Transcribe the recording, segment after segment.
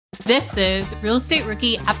This is Real Estate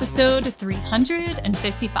Rookie episode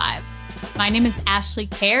 355. My name is Ashley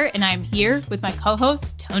Kerr, and I'm here with my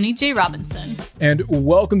co-host, Tony J. Robinson. And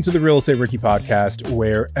welcome to the Real Estate Rookie podcast,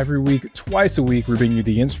 where every week, twice a week, we bring you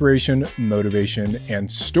the inspiration, motivation, and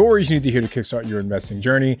stories you need to hear to kickstart your investing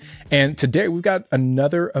journey. And today we've got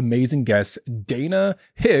another amazing guest, Dayna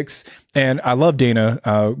Hicks. And I love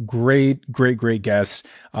Dayna. Great guest.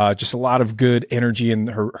 Just a lot of good energy, and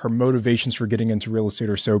her motivations for getting into real estate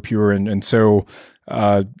are so pure and so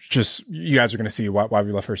just you guys are going to see why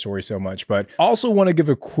we love her story so much. But also want to give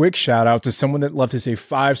a quick shout out to someone that left us a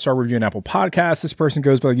 5-star review on Apple Podcasts. This person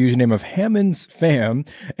goes by the username of Hammond's Fam.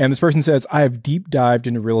 And this person says, I have deep dived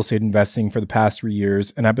into real estate investing for the past 3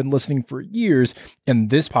 years, and I've been listening for years. And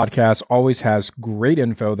this podcast always has great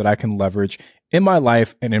info that I can leverage in my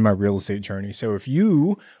life and in my real estate journey. So if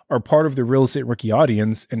you are part of the Real Estate Rookie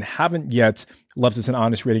audience and haven't yet left us an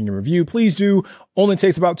honest rating and review, please do. Only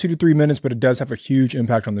takes about 2 to 3 minutes, but it does have a huge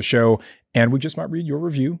impact on the show. And we just might read your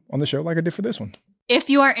review on the show like I did for this one. If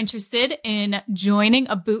you are interested in joining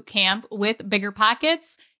a boot camp with Bigger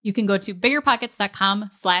Pockets, you can go to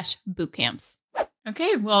biggerpockets.com/bootcamps.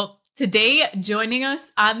 Okay, well, today, joining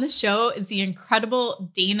us on the show is the incredible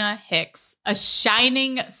Dayna Hicks, a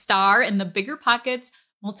shining star in the Bigger Pockets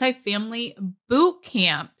multifamily boot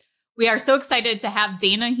camp. We are so excited to have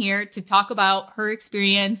Dayna here to talk about her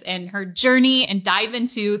experience and her journey and dive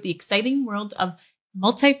into the exciting world of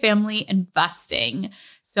multifamily investing.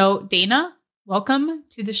 So Dayna, welcome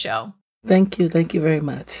to the show. Thank you. Thank you very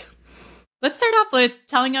much. Let's start off with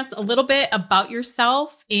telling us a little bit about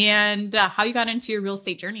yourself and how you got into your real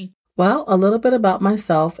estate journey. Well, a little bit about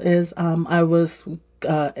myself is I was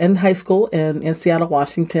in high school in Seattle,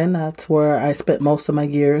 Washington. That's where I spent most of my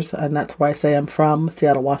years, and that's where I say I'm from,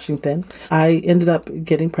 Seattle, Washington. I ended up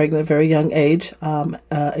getting pregnant at a very young age,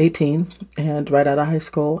 18, and right out of high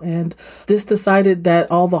school, and just decided that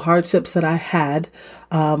all the hardships that I had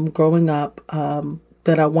growing up,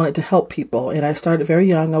 that I wanted to help people. And I started very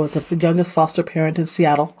young. I was the youngest foster parent in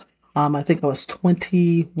Seattle. I think I was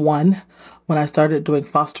 21 when I started doing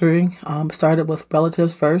fostering. Started with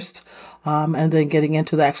relatives first, and then getting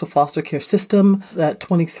into the actual foster care system. At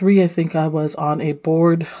 23, I think I was on a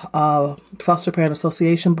board, Foster Parent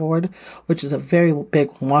Association board, which is a very big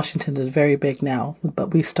one. Washington is very big now,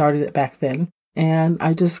 but we started it back then. And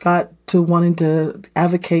I just got to wanting to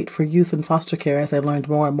advocate for youth in foster care as I learned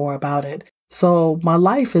more and more about it. So my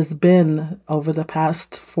life has been, over the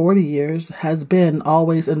past 40 years, has been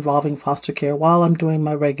always involving foster care while I'm doing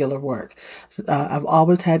my regular work. I've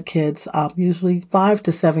always had kids, usually 5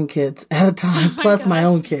 to 7 kids at a time, plus my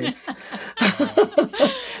own kids.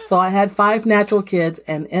 So I had 5 natural kids,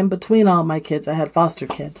 and in between all my kids, I had foster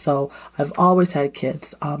kids. So I've always had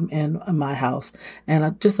kids in my house.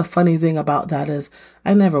 And just a funny thing about that is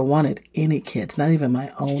I never wanted any kids, not even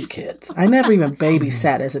my own kids. I never even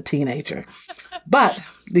babysat as a teenager. But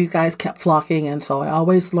these guys kept flocking. And so I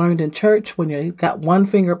always learned in church, when you've got one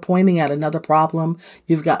finger pointing at another problem,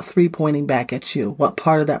 you've got 3 pointing back at you. What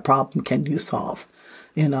part of that problem can you solve?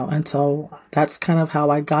 And so that's kind of how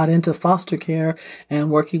I got into foster care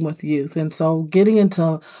and working with youth. And so getting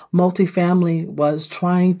into multifamily was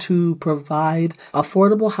trying to provide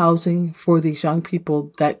affordable housing for these young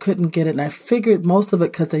people that couldn't get it. And I figured most of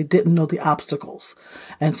it because they didn't know the obstacles.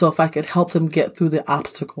 And so if I could help them get through the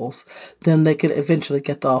obstacles, then they could eventually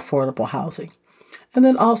get the affordable housing. And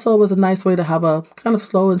then also it was a nice way to have a kind of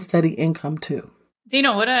slow and steady income too.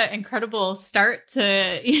 Dayna, what an incredible start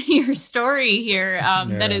to your story here.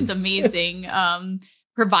 That is amazing,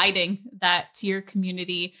 providing that to your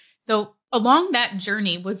community. So along that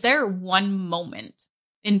journey, was there one moment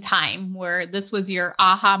in time where this was your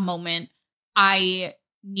aha moment? I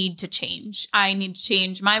need to change. I need to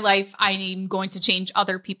change my life. I am going to change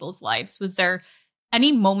other people's lives. Was there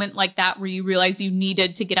any moment like that where you realized you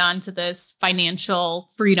needed to get onto this financial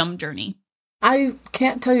freedom journey? I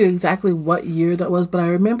can't tell you exactly what year that was, but I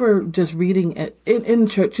remember just reading it in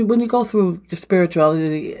church. When you go through your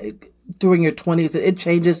spirituality during your 20s, it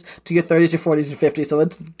changes to your 30s, your 40s, your 50s. So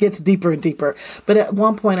it gets deeper and deeper. But at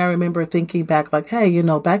one point, I remember thinking back like, hey,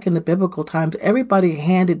 back in the biblical times, everybody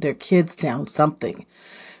handed their kids down something.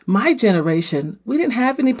 My generation, we didn't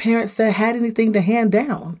have any parents that had anything to hand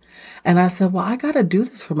down. And I said, well, I got to do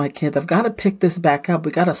this for my kids. I've got to pick this back up.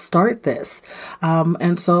 We got to start this.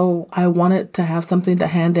 And so I wanted to have something to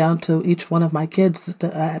hand down to each one of my kids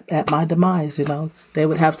at my demise. They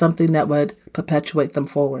would have something that would perpetuate them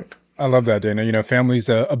forward. I love that, Dayna. Family's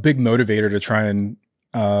a big motivator to try and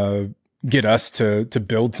get us to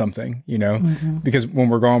build something, because when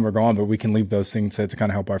we're gone, but we can leave those things to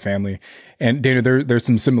kind of help our family. And Dayna, there's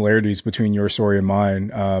some similarities between your story and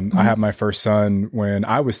mine. I had my first son when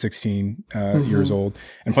I was 16 years old.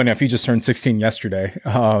 And funny enough, he just turned 16 yesterday.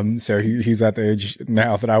 So he's at the age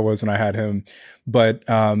now that I was when I had him. But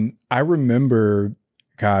I remember,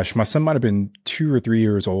 gosh, my son might have been 2 or 3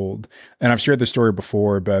 years old. And I've shared this story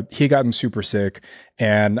before, but he had gotten super sick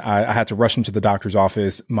and I had to rush him to the doctor's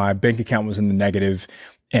office. My bank account was in the negative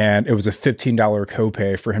and it was a $15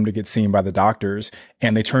 copay for him to get seen by the doctors.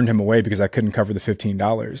 And they turned him away because I couldn't cover the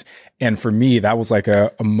 $15. And for me, that was like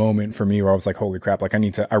a moment for me where I was like, holy crap, like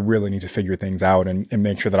I really need to figure things out and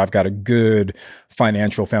make sure that I've got a good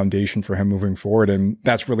financial foundation for him moving forward. And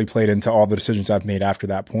that's really played into all the decisions I've made after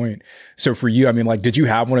that point. So for you, I mean, like, did you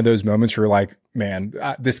have one of those moments where you're like, man,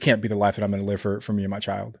 this can't be the life that I'm going to live for me and my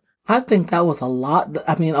child? I think that was a lot.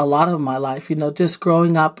 I mean, a lot of my life, just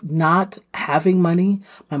growing up, not having money.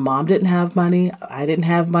 My mom didn't have money. I didn't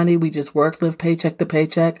have money. We just worked, lived paycheck to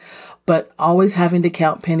paycheck, but always having to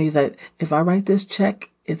count pennies that if I write this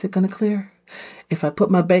check, is it going to clear? If I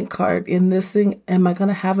put my bank card in this thing, am I going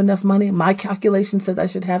to have enough money? My calculation says I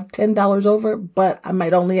should have $10 over, but I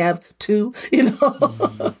might only have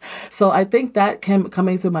 $2, So I think that came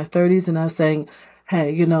coming through my 30s and I was saying,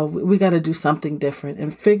 hey, we got to do something different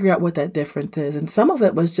and figure out what that difference is. And some of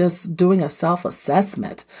it was just doing a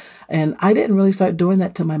self-assessment. And I didn't really start doing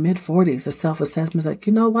that till my mid-40s. The self-assessment is like,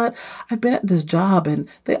 you know what? I've been at this job and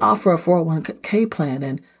they offer a 401k plan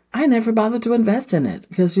and I never bothered to invest in it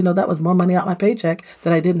because, that was more money out my paycheck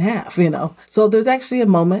that I didn't have, So there's actually a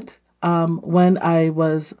moment when I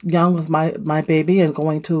was young with my baby and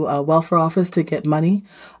going to a welfare office to get money,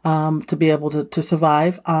 to be able to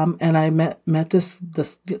survive. And I met this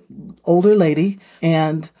older lady.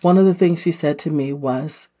 And one of the things she said to me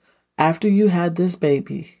was, after you had this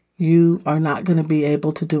baby, you are not going to be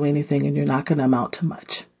able to do anything and you're not going to amount to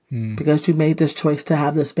much because you made this choice to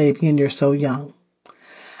have this baby and you're so young.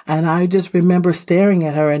 And I just remember staring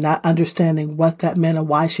at her and not understanding what that meant and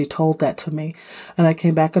why she told that to me. And I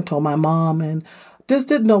came back and told my mom and just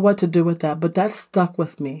didn't know what to do with that. But that stuck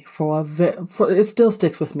with me it still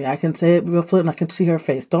sticks with me. I can say it real fluent and I can see her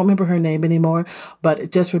face. Don't remember her name anymore, but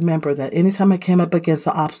just remember that anytime I came up against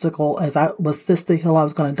an obstacle, as I was this the hill I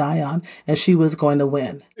was going to die on and she was going to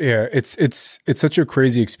win. Yeah, it's such a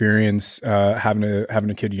crazy experience having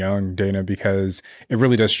a kid young, Dayna, because it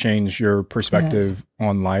really does change your perspective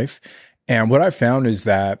on life. And what I found is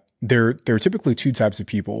that there are typically two types of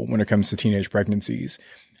people when it comes to teenage pregnancies.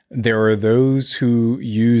 There are those who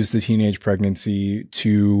use the teenage pregnancy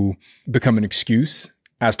to become an excuse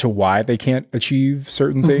as to why they can't achieve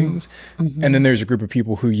certain things. And then there's a group of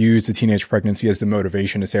people who use the teenage pregnancy as the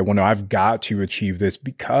motivation to say, well, no, I've got to achieve this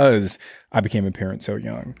because I became a parent so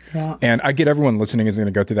young. Yeah. And I get everyone listening is going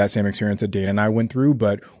to go through that same experience that Dayna and I went through,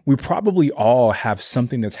 but we probably all have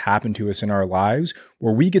something that's happened to us in our lives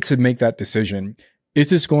where we get to make that decision. Is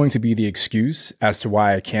this going to be the excuse as to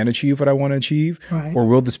why I can't achieve what I want to achieve? Right. Or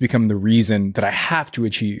will this become the reason that I have to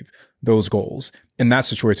achieve those goals? And that's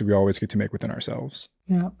the choice that we always get to make within ourselves.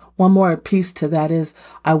 Yeah. One more piece to that is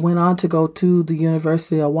I went on to go to the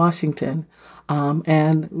University of Washington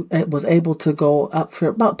and it was able to go up for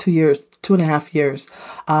about 2.5 years.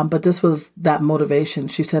 But this was that motivation.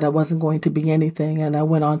 She said I wasn't going to be anything. And I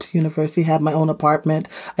went on to university, had my own apartment,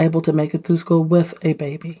 able to make it through school with a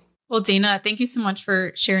baby. Well, Dayna, thank you so much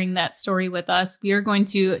for sharing that story with us. We are going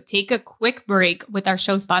to take a quick break with our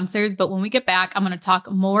show sponsors, but when we get back, I'm going to talk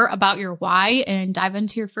more about your why and dive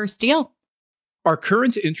into your first deal. Are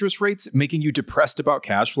current interest rates making you depressed about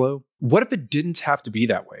cash flow? What if it didn't have to be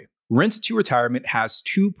that way? Rent to Retirement has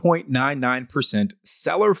 2.99%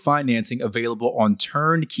 seller financing available on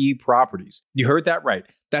turnkey properties. You heard that right.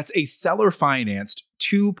 That's a seller financed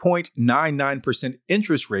 2.99%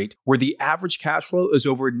 interest rate where the average cash flow is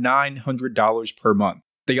over $900 per month.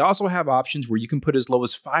 They also have options where you can put as low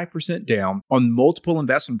as 5% down on multiple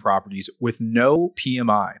investment properties with no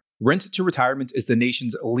PMI. Rent to Retirement is the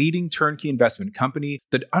nation's leading turnkey investment company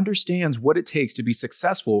that understands what it takes to be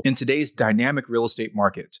successful in today's dynamic real estate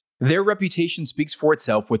market. Their reputation speaks for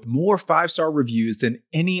itself with more 5-star reviews than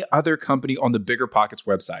any other company on the BiggerPockets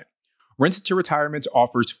website. Rent to Retirement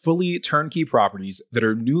offers fully turnkey properties that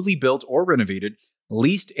are newly built or renovated,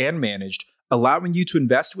 leased and managed, allowing you to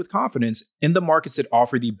invest with confidence in the markets that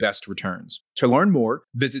offer the best returns. To learn more,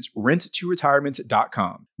 visit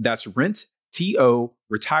renttoretirement.com. That's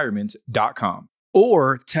renttoretirement.com.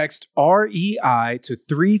 Or text REI to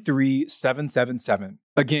 33777.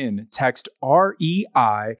 Again, text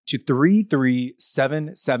REI to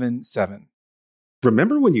 33777.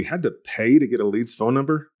 Remember when you had to pay to get a lead's phone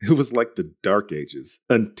number? It was like the dark ages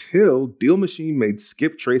until Deal Machine made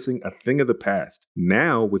skip tracing a thing of the past.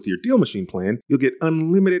 Now, with your Deal Machine plan, you'll get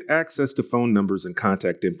unlimited access to phone numbers and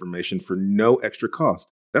contact information for no extra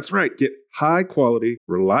cost. That's right, get high quality,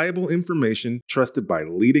 reliable information trusted by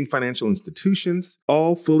leading financial institutions,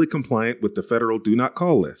 all fully compliant with the federal Do Not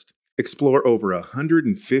Call list. Explore over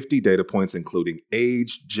 150 data points, including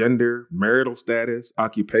age, gender, marital status,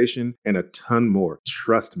 occupation, and a ton more.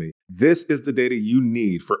 Trust me, this is the data you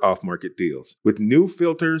need for off-market deals. With new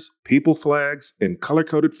filters, people flags, and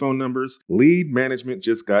color-coded phone numbers, lead management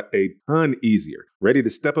just got a ton easier. Ready to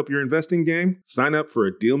step up your investing game? Sign up for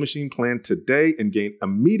a Deal Machine plan today and gain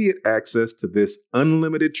immediate access to this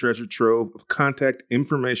unlimited treasure trove of contact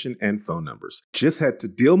information and phone numbers. Just head to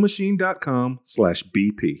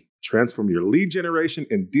dealmachine.com/BP. Transform your lead generation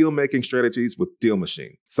and deal-making strategies with Deal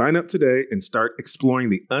Machine. Sign up today and start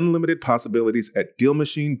exploring the unlimited possibilities at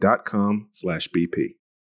dealmachine.com/BP.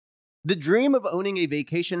 The dream of owning a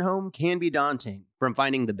vacation home can be daunting. From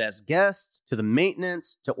finding the best guests, to the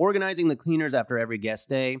maintenance, to organizing the cleaners after every guest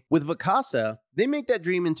stay. With Vacasa, they make that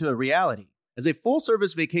dream into a reality. As a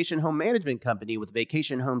full-service vacation home management company with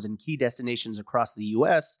vacation homes in key destinations across the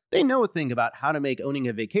U.S., they know a thing about how to make owning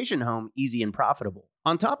a vacation home easy and profitable.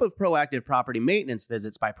 On top of proactive property maintenance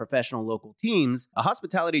visits by professional local teams, a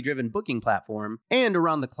hospitality-driven booking platform, and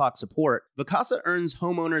around-the-clock support, Vacasa earns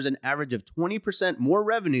homeowners an average of 20% more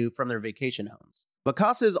revenue from their vacation homes.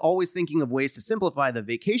 Vacasa is always thinking of ways to simplify the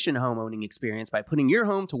vacation home owning experience by putting your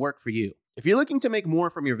home to work for you. If you're looking to make more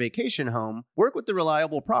from your vacation home, work with the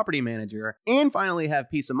reliable property manager, and finally have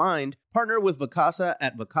peace of mind, partner with Vacasa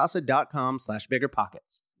at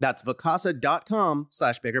vacasa.com/biggerpockets. That's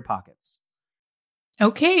vacasa.com/biggerpockets.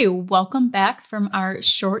 Okay, welcome back from our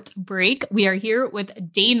short break. We are here with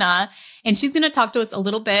Dayna, and she's going to talk to us a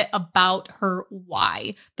little bit about her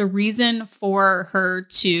why, the reason for her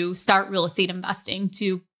to start real estate investing,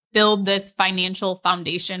 to build this financial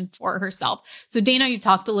foundation for herself. So Dayna, you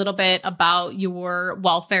talked a little bit about your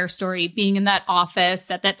welfare story, being in that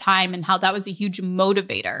office at that time and how that was a huge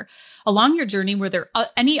motivator. Along your journey, were there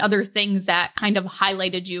any other things that kind of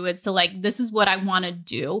highlighted you as to like, this is what I want to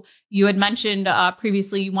do? You had mentioned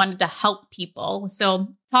previously you wanted to help people. So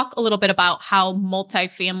talk a little bit about how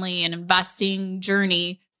multifamily and investing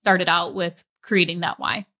journey started out with creating that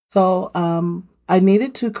why. So, I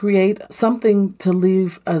needed to create something to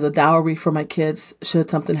leave as a dowry for my kids should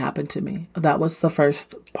something happen to me. That was the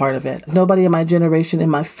first part of it. Nobody in my generation, in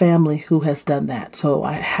my family, who has done that. So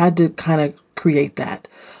I had to kind of create that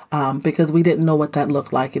because we didn't know what that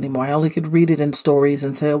looked like anymore. I only could read it in stories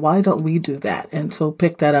and say, why don't we do that? And so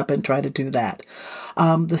pick that up and try to do that.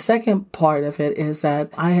 The second part of it is that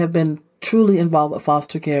I have been truly involved with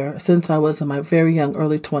foster care since I was in my very young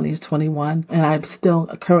early 20s, 21, and I'm still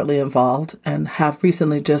currently involved and have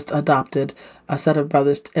recently just adopted a set of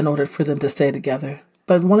brothers in order for them to stay together.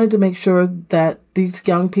 But wanted to make sure that these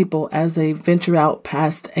young people, as they venture out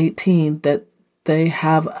past 18, that they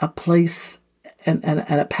have a place and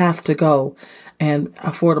a path to go and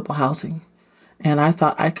affordable housing. And I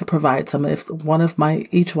thought I could provide some. If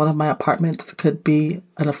each one of my apartments could be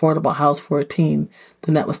an affordable house for a teen,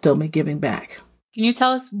 then that was still me giving back. Can you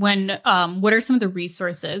tell us what are some of the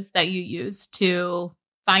resources that you used to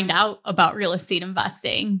find out about real estate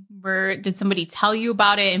investing? Did somebody tell you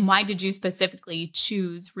about it? And why did you specifically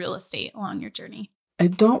choose real estate along your journey? I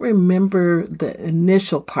don't remember the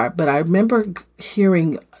initial part, but I remember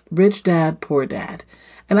hearing Rich Dad, Poor Dad.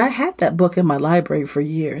 And I had that book in my library for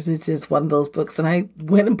years. It's just one of those books. And I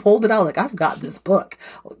went and pulled it out like, I've got this book.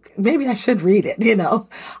 Maybe I should read it,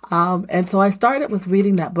 And so I started with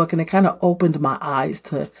reading that book, and it kind of opened my eyes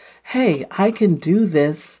to, hey, I can do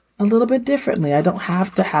this a little bit differently. I don't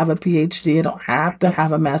have to have a PhD. I don't have to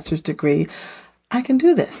have a master's degree. I can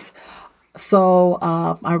do this. So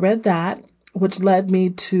I read that, which led me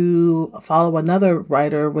to follow another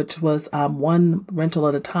writer, which was One Rental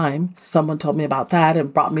at a Time. Someone told me about that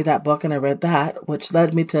and brought me that book, and I read that, which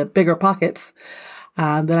led me to Bigger Pockets.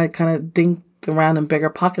 Then I kind of dinked around in Bigger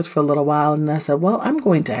Pockets for a little while, and I said, well, I'm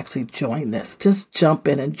going to actually join this. Just jump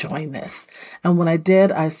in and join this. And when I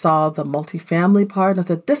did, I saw the multifamily part, and I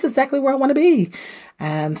said, this is exactly where I want to be.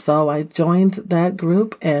 And so I joined that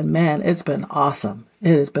group, and man, it's been awesome.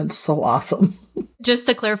 It has been so awesome. Just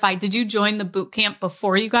to clarify, did you join the boot camp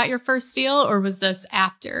before you got your first deal, or was this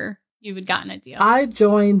after you had gotten a deal? I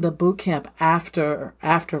joined the boot camp after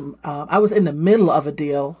I was in the middle of a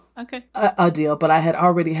deal. Okay. A deal, but I had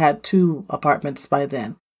already had 2 apartments by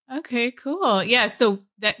then. Okay, cool. Yeah. So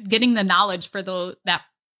that getting the knowledge for that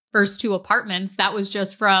first 2 apartments, that was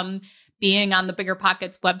just from being on the Bigger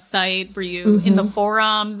Pockets website? Were you in the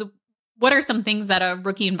forums? What are some things that a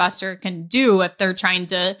rookie investor can do if they're trying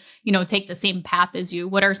to, take the same path as you?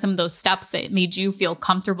 What are some of those steps that made you feel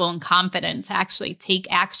comfortable and confident to actually take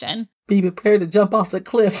action? Be prepared to jump off the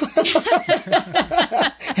cliff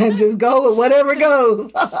and just go with whatever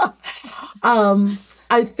goes.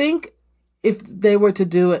 I think if they were to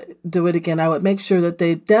do it again, I would make sure that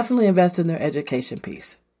they definitely invest in their education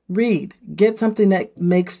piece. Read, get something that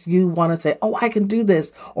makes you want to say, oh, I can do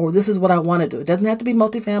this, or this is what I want to do. It doesn't have to be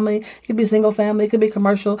multifamily. It could be single family. It could be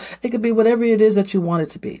commercial. It could be whatever it is that you want it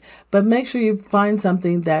to be. But make sure you find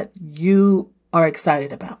something that you are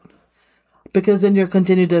excited about, because then you'll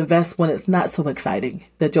continue to invest when it's not so exciting,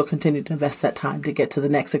 that you'll continue to invest that time to get to the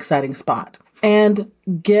next exciting spot. And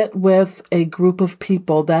get with a group of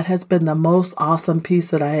people. That has been the most awesome piece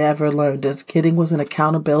that I ever learned, is getting with an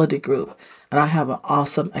accountability group. And I have an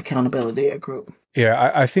awesome accountability group.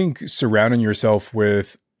 Yeah, I think surrounding yourself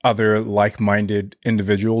with other like-minded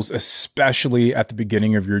individuals, especially at the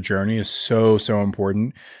beginning of your journey, is so, so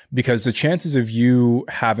important, because the chances of you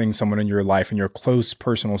having someone in your life, in your close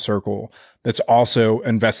personal circle, that's also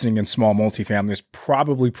investing in small multifamily is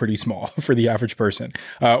probably pretty small for the average person,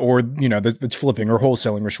 or, that's flipping or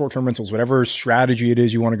wholesaling or short-term rentals, whatever strategy it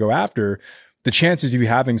is you want to go after. The chances of you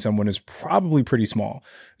having someone is probably pretty small.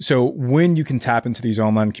 So when you can tap into these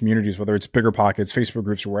online communities, whether it's Bigger Pockets, Facebook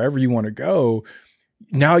groups, or wherever you want to go,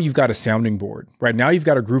 now you've got a sounding board, right? Now you've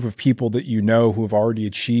got a group of people that who have already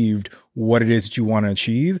achieved what it is that you want to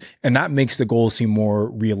achieve. And that makes the goal seem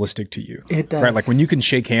more realistic to you. It does. Right? Like when you can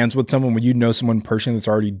shake hands with someone, when you know someone personally that's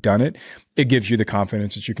already done it, it gives you the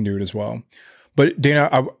confidence that you can do it as well. But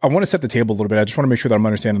Dayna, I want to set the table a little bit. I just want to make sure that I'm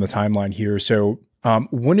understanding the timeline here. So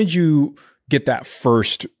when did you get that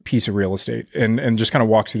first piece of real estate, and just kind of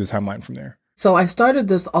walk through the timeline from there? So I started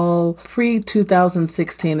this all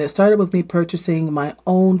pre-2016. It started with me purchasing my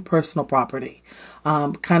own personal property,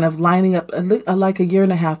 kind of lining up like a year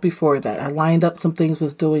and a half before that. I lined up some things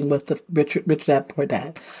was doing with the Rich Dad Poor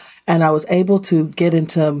Dad. And I was able to get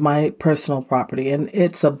into my personal property, and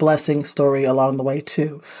it's a blessing story along the way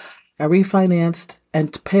too. I refinanced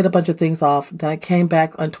and paid a bunch of things off. Then I came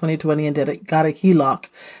back on 2020 and got a HELOC,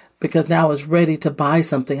 because now I was ready to buy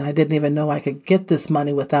something. I didn't even know I could get this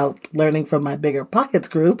money without learning from my Bigger Pockets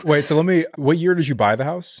group. Wait, so what year did you buy the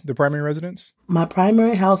house, the primary residence? My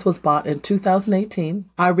primary house was bought in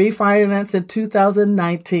 2018. I refinanced in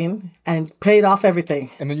 2019 and paid off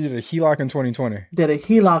everything. And then you did a HELOC in 2020. Did a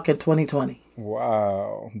HELOC in 2020.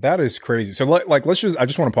 Wow, that is crazy. So I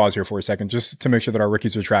just want to pause here for a second, just to make sure that our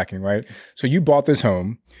rookies are tracking, right? So you bought this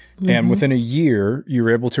home, and within a year, you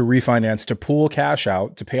were able to refinance, to pull cash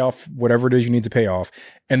out, to pay off whatever it is you need to pay off.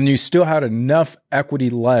 And you still had enough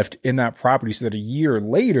equity left in that property so that a year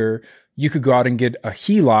later, you could go out and get a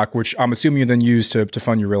HELOC, which I'm assuming you then use to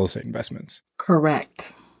fund your real estate investments.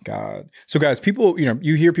 Correct. God. So guys, people,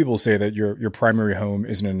 you hear people say that your primary home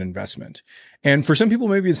isn't an investment. And for some people,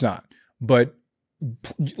 maybe it's not. But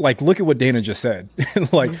look at what Dayna just said.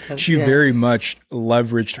 She very much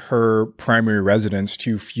leveraged her primary residence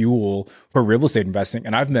to fuel her real estate investing.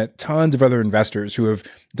 And I've met tons of other investors who have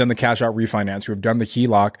done the cash out refinance, who have done the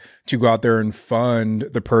HELOC to go out there and fund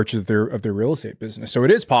the purchase of their real estate business. So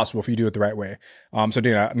it is possible if you do it the right way. So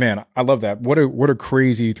Dayna, man, I love that. What a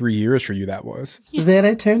crazy 3 years for you that was. Then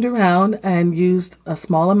I turned around and used a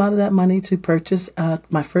small amount of that money to purchase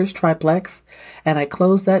my first triplex. And I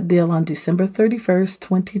closed that deal on December 31st,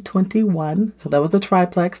 2021. So that was a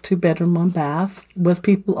triplex, 2-bedroom, 1 bath, with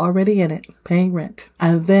people already in it, paying rent.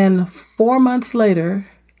 And then 4 months later,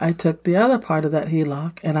 I took the other part of that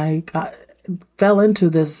HELOC and I fell into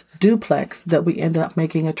this duplex that we ended up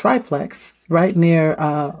making a triplex right near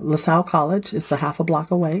LaSalle College. It's a half a block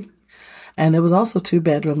away. And it was also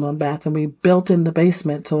 2-bedroom, 1 bath. And we built in the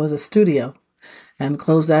basement, so it was a studio, and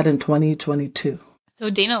closed that in 2022. So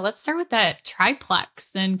Dayna, let's start with that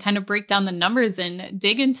triplex and kind of break down the numbers and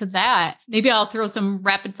dig into that. Maybe I'll throw some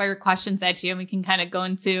rapid fire questions at you and we can kind of go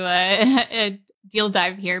into a deal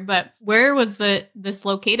dive here. But where was this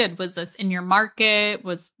located? Was this in your market?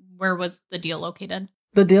 Where was the deal located?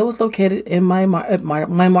 The deal was located in my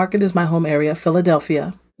market is my home area,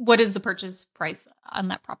 Philadelphia. What is the purchase price on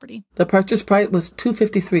that property? The purchase price was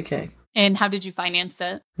 $253K. And how did you finance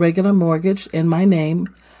it? Regular mortgage in my name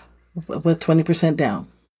with 20% down.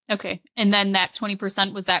 Okay. And then that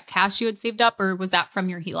 20%, was that cash you had saved up, or was that from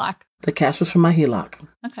your HELOC? The cash was from my HELOC.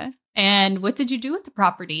 Okay. And what did you do with the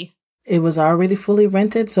property? It was already fully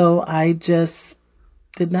rented, so I just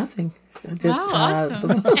did nothing.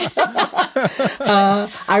 Awesome.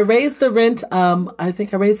 I raised the rent. I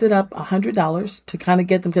think I raised it up $100 to kind of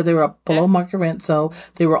get them because they were below market rent. So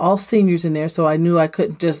they were all seniors in there. So I knew I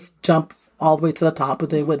couldn't just jump all the way to the top, but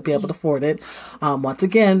they wouldn't be able to afford it. Once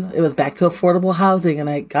again, it was back to affordable housing, and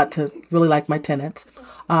I got to really like my tenants.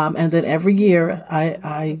 And then every year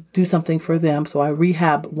I do something for them. So I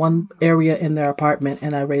rehab one area in their apartment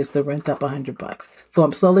and I raise the rent up $100. So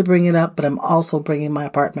I'm slowly bringing it up, but I'm also bringing my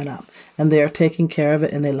apartment up, and they're taking care of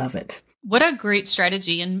it and they love it. What a great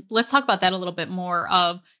strategy. And let's talk about that a little bit more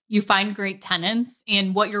of you find great tenants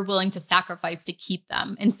and what you're willing to sacrifice to keep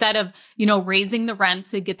them instead of, raising the rent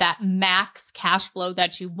to get that max cash flow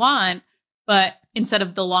that you want. But instead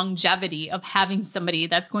of the longevity of having somebody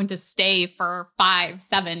that's going to stay for 5,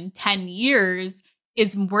 7, 10 years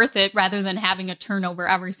is worth it rather than having a turnover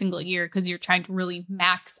every single year because you're trying to really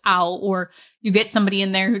max out, or you get somebody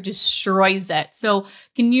in there who destroys it. So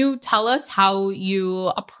can you tell us how you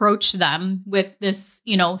approach them with this,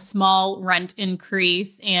 small rent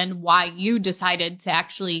increase and why you decided to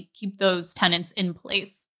actually keep those tenants in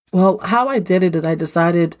place? Well, how I did it is I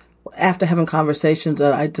decided after having conversations,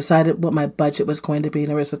 I decided what my budget was going to be. And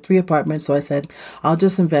there was 3 apartments. So I said, I'll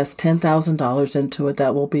just invest $10,000 into it.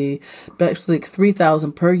 That will be basically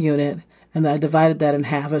 $3,000 per unit. And then I divided that in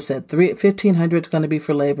half. I said $1,500 is going to be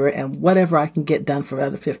for labor and whatever I can get done for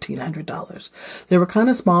other $1,500. They were kind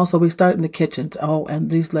of small. So we started in the kitchens. Oh, and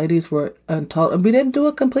these ladies were untold. We didn't do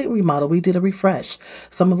a complete remodel. We did a refresh.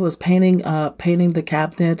 Some of it was painting the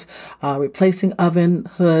cabinets, replacing oven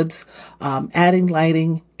hoods, adding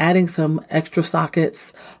lighting, adding some extra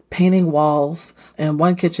sockets, painting walls, and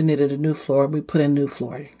one kitchen needed a new floor. We put in new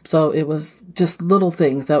flooring. So it was just little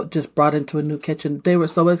things that just brought into a new kitchen. They were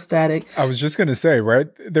so ecstatic. I was just going to say, right?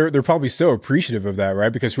 They're probably so appreciative of that,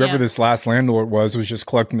 right? Because whoever this last landlord was just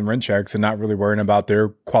collecting the rent checks and not really worrying about their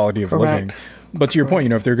quality of living. But to your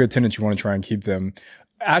point, if they're good tenants, you want to try and keep them.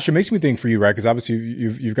 Ash, it makes me think for you, right? Because obviously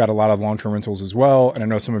you've got a lot of long-term rentals as well, and I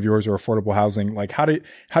know some of yours are affordable housing. Like, how do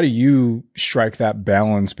you strike that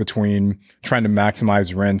balance between trying to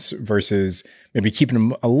maximize rents versus maybe keeping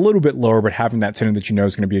them a little bit lower, but having that tenant that you know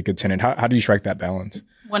is going to be a good tenant? How do you strike that balance?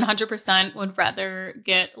 100% would rather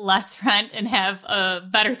get less rent and have a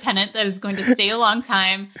better tenant that is going to stay a long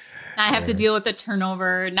time. Not have to deal with the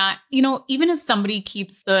turnover. Not, even if somebody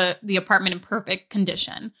keeps the apartment in perfect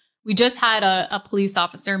condition. We just had a police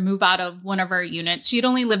officer move out of one of our units. She had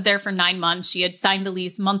only lived there for 9 months. She had signed the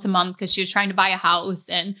lease month to month because she was trying to buy a house,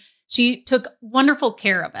 and she took wonderful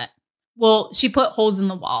care of it. Well, she put holes in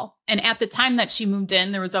the wall. And at the time that she moved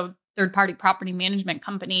in, there was a third-party property management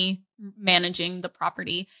company managing the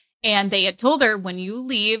property. And they had told her, when you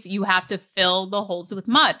leave, you have to fill the holes with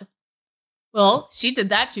mud. Well, she did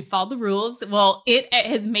that. She followed the rules. Well, it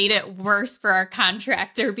has made it worse for our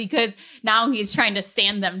contractor because now he's trying to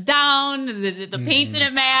sand them down. The paint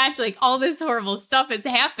didn't match. Like, all this horrible stuff has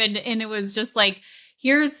happened. And it was just like,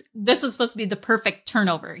 this was supposed to be the perfect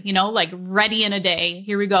turnover, like ready in a day.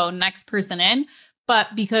 Here we go. Next person in.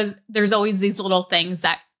 But because there's always these little things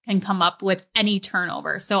that can come up with any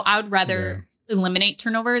turnover. So I would rather eliminate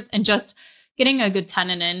turnovers and just getting a good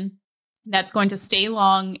tenant in that's going to stay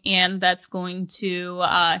long and that's going to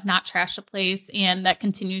not trash the place and that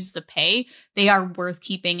continues to pay. They are worth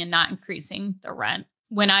keeping and not increasing the rent.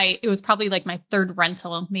 It was probably like my 3rd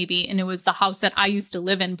rental maybe, and it was the house that I used to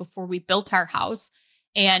live in before we built our house.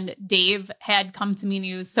 And Dave had come to me and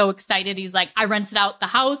he was so excited. He's like, I rented out the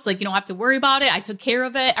house. Like, you don't have to worry about it. I took care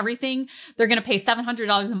of it, everything. They're going to pay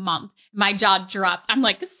 $700 a month. My jaw dropped. I'm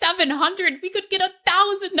like, $700? We could get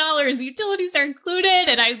 $1,000. Utilities are included.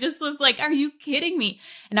 And I just was like, are you kidding me?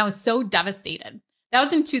 And I was so devastated. That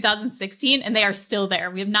was in 2016 and they are still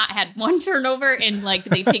there. We have not had one turnover, and like,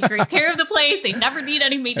 they take great care of the place. They never need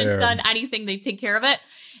any maintenance done, anything. They take care of it.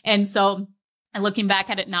 And so, and looking back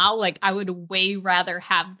at it now, like, I would way rather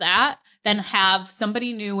have that than have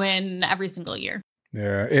somebody new in every single year.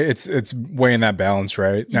 Yeah, it's weighing that balance,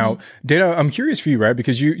 right? Now, Dayna, I'm curious for you, right?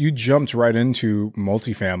 Because you jumped right into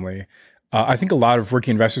multifamily. I think a lot of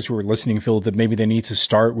rookie investors who are listening feel that maybe they need to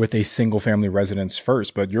start with a single family residence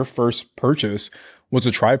first, but your first purchase was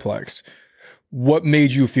a triplex. What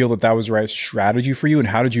made you feel that was the right strategy for you, and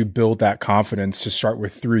how did you build that confidence to start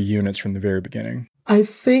with 3 units from the very beginning? I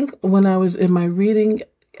think when I was in my reading,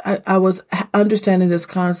 I was understanding this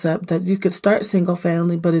concept that you could start single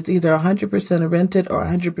family, but it's either 100% rented or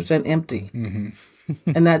 100% empty.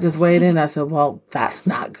 And that just weighed in. I said, well, that's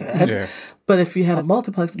not good. Yeah. But if you had a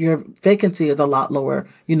multiplex, your vacancy is a lot lower.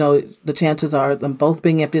 The chances are them both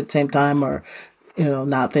being empty at the same time or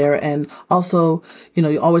not there. And also,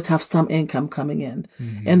 you always have some income coming in.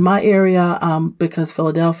 In my area, because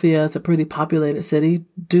Philadelphia is a pretty populated city,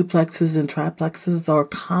 duplexes and triplexes are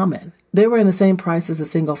common. They were in the same price as a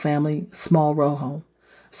single family small row home.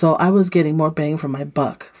 So I was getting more bang for my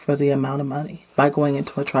buck for the amount of money by going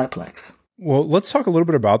into a triplex. Well, let's talk a little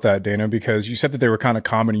bit about that, Dayna, because you said that they were kind of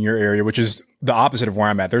common in your area, which is the opposite of where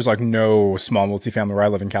I'm at. There's like no small multifamily where I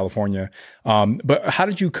live in California. But how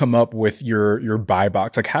did you come up with your buy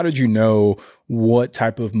box? Like, how did you know what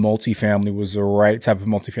type of multifamily was the right type of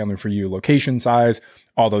multifamily for you? Location, size,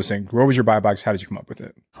 all those things. Where was your buy box? How did you come up with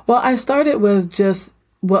it? Well, I started with just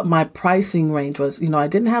what my pricing range was. I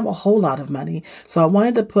didn't have a whole lot of money. So I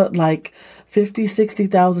wanted to put like $50,000,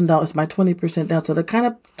 $60,000, my 20% down. So that kind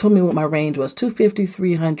of told me what my range was,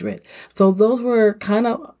 $250,000, $300,000. So those were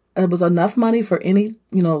it was enough money for any,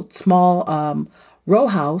 small row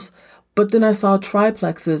house. But then I saw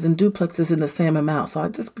triplexes and duplexes in the same amount. So I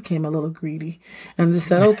just became a little greedy and just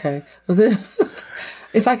said, okay,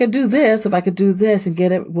 if I could do this and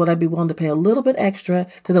get it, would I be willing to pay a little bit extra?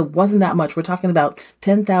 Because it wasn't that much. We're talking about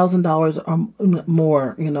 $10,000 or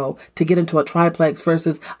more, to get into a triplex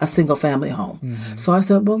versus a single family home. Mm-hmm. So I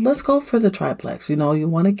said, well, let's go for the triplex. You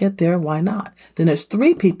want to get there. Why not? Then there's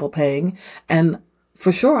 3 people paying, and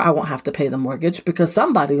for sure I won't have to pay the mortgage because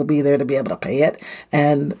somebody will be there to be able to pay it.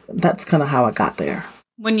 And that's kind of how I got there.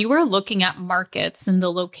 When you were looking at markets and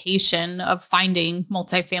the location of finding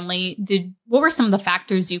multifamily, what were some of the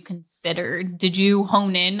factors you considered? Did you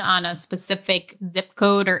hone in on a specific zip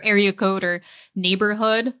code or area code or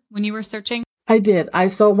neighborhood when you were searching? I did.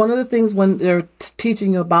 So one of the things when they're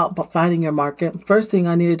teaching you about finding your market, first thing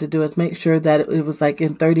I needed to do is make sure that it was like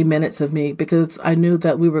in 30 minutes of me, because I knew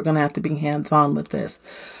that we were going to have to be hands-on with this.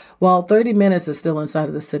 Well, 30 minutes is still inside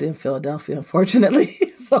of the city of Philadelphia, unfortunately.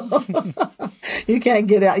 So you can't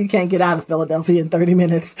get out of Philadelphia in 30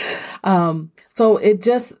 minutes. So it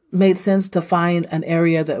just made sense to find an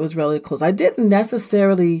area that was really close. I didn't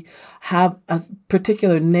necessarily have a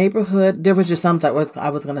particular neighborhood. There was just some that I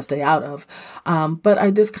was going to stay out of. But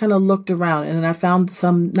I just kind of looked around, and then I found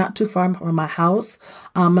some not too far from my house.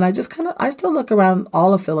 And I still look around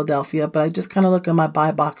all of Philadelphia, but I just kind of look at my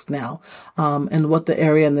buy box now, and what the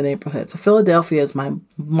area and the neighborhood. So Philadelphia is my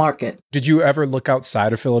market. Did you ever look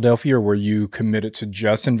outside of Philadelphia, or were you committed to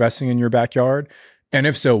just investing in your backyard? And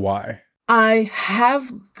if so, why? I have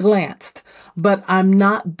glanced, but I'm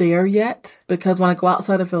not there yet, because when I go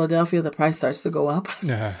outside of Philadelphia, the price starts to go up.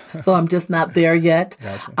 So I'm just not there yet.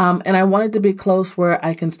 Gotcha. And I wanted to be close where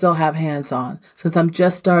I can still have hands on. Since I'm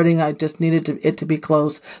just starting, I just needed it to be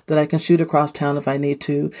close that I can shoot across town if I need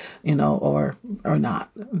to, or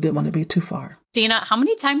not. Didn't want to be too far. Dayna, how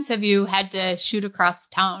many times have you had to shoot across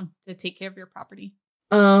town to take care of your property?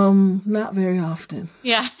 Not very often.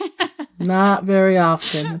 Yeah. Not very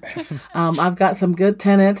often. I've got some good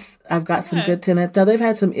tenants. Now they've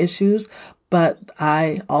had some issues, but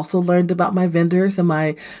I also learned about my vendors and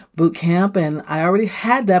my boot camp, and I already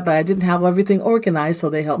had that, but I didn't have everything organized. So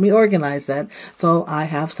they helped me organize that. So I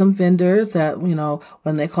have some vendors that,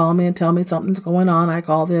 when they call me and tell me something's going on, I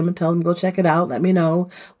call them and tell them, go check it out. Let me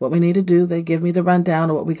know what we need to do. They give me the rundown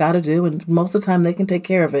of what we got to do. And most of the time they can take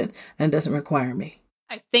care of it, and it doesn't require me.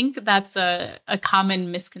 I think that's a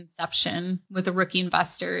common misconception with a rookie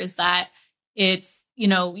investor, is that it's,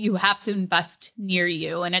 you have to invest near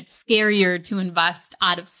you, and it's scarier to invest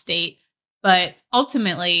out of state. But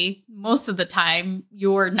ultimately, most of the time,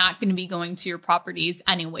 you're not going to be going to your properties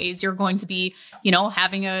anyways. You're going to be,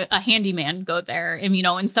 having a handyman go there. And,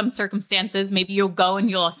 in some circumstances, maybe you'll go and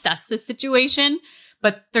you'll assess the situation.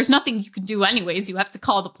 But there's nothing you can do anyways. You have to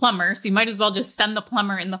call the plumber. So you might as well just send the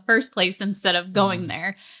plumber in the first place instead of going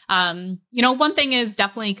there. One thing is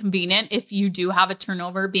definitely convenient if you do have a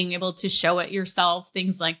turnover, being able to show it yourself,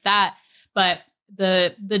 things like that. But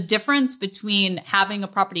the difference between having a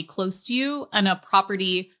property close to you and a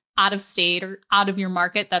property out of state or out of your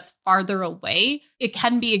market that's farther away, it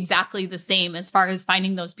can be exactly the same as far as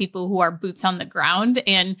finding those people who are boots on the ground.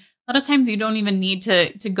 And a lot of times you don't even need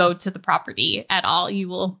to go to the property at all. You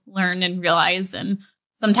will learn and realize, and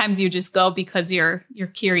sometimes you just go because you're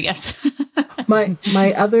curious.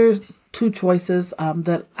 My other 2 choices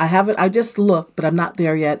that I just looked, but I'm not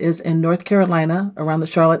there yet, is in North Carolina, around the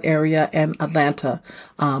Charlotte area, and Atlanta,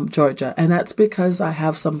 Georgia. And that's because I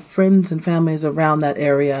have some friends and families around that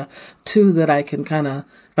area too, that I can kind of,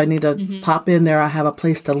 if I need to pop in there, I have a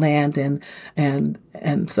place to land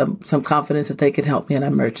and some confidence that they can help me in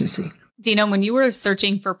an emergency. Dayna, when you were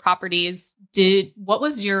searching for properties, what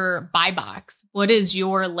was your buy box? What is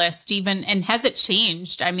your list even? And has it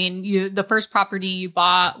changed? I mean, the first property you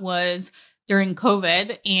bought was during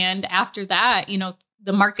COVID. And after that,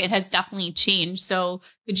 the market has definitely changed. So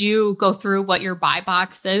could you go through what your buy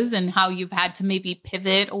box is and how you've had to maybe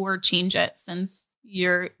pivot or change it since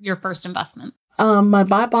your first investment? My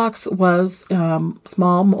buy box was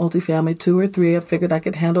small multifamily, 2 or 3. I figured I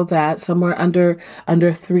could handle that somewhere under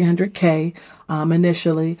 $300K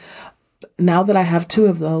initially. Now that I have 2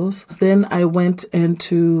 of those, then I went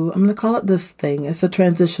into, I'm going to call it this thing. It's a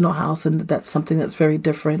transitional house, and that's something that's very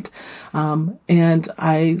different. And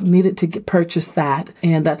I needed to purchase that,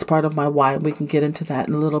 and that's part of my why. We can get into that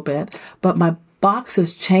in a little bit. But my box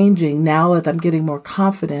is changing now as I'm getting more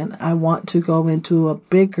confident. I want to go into a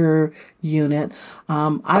bigger unit.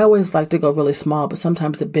 I always like to go really small, but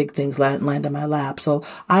sometimes the big things land in my lap. So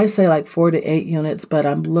I say like 4 to 8 units, but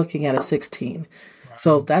I'm looking at a 16.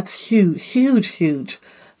 So that's huge.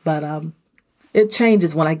 But it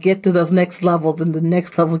changes when I get to those next levels, and the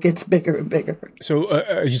next level gets bigger and bigger. So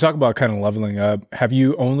as you talk about kind of leveling up, have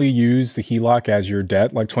you only used the HELOC as your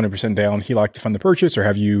debt, like 20% down HELOC to fund the purchase, or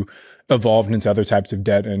have you evolved into other types of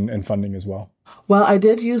debt and funding as well? Well, I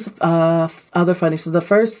did use other funding. So the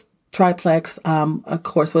first triplex, of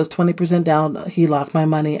course, was 20% down HELOC, my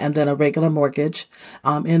money, and then a regular mortgage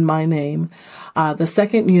in my name. The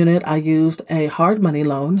second unit, I used a hard money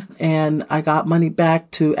loan, and I got money back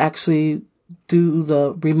to actually do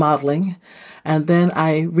the remodeling. And then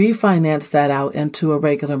I refinanced that out into a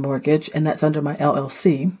regular mortgage, and that's under my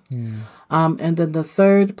LLC. And then the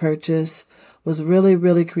third purchase was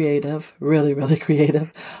really creative, really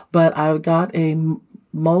creative. But I got a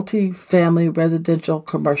multi-family residential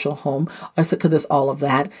commercial home. I said, because it's all of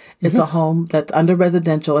that. It's a home that's under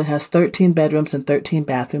residential. It has 13 bedrooms and 13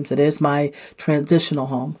 bathrooms. It is my transitional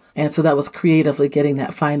home. And so that was creatively getting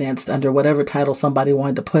that financed under whatever title somebody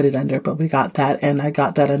wanted to put it under. But we got that, and I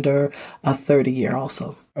got that under a 30-year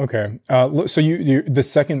also. Okay. So you the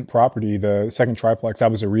second property, the second triplex,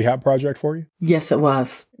 that was a rehab project for you? Yes, it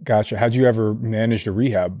was. Gotcha. Had you ever managed a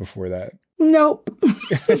rehab before that? Nope.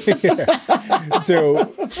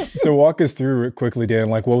 So walk us through it quickly, Dan.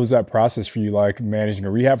 Like, what was that process for you? Like managing a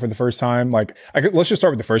rehab for the first time? Like, let's just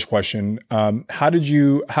start with the first question. How did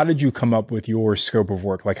you come up with your scope of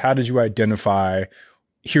work? Like, how did you identify,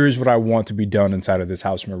 here's what I want to be done inside of this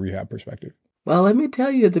house from a rehab perspective? Well, let me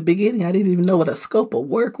tell you, at the beginning, I didn't even know what a scope of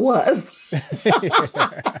work was.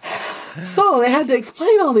 So they had to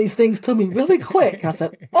explain all these things to me really quick. I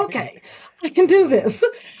said, okay, I can do this.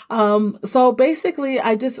 So basically,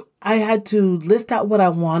 I had to list out what I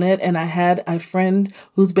wanted, and I had a friend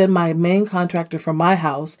who's been my main contractor for my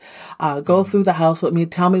house go through the house with me,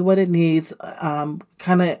 tell me what it needs.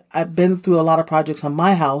 I've been through a lot of projects on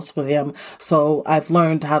my house with him, so I've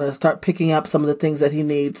learned how to start picking up some of the things that he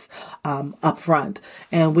needs up front.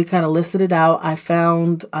 And we kind of listed it out. I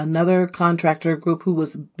found another contractor group who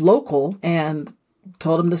was local and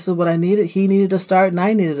told him this is what I needed. He needed to start, and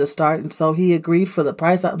I needed to start. And so he agreed for the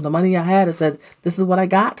price, the money I had, and said, this is what I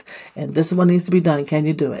got, and this is what needs to be done. Can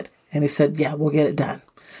you do it? And he said, yeah, we'll get it done.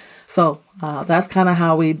 So that's kind of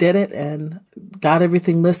how we did it and got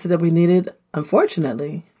everything listed that we needed.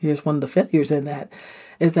 Unfortunately, here's one of the failures in that,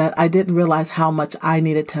 is that I didn't realize how much I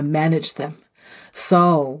needed to manage them.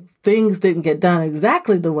 So things didn't get done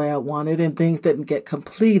exactly the way I wanted, and things didn't get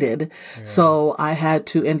completed. Yeah. So I had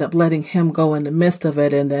to end up letting him go in the midst of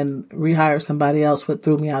it and then rehire somebody else, which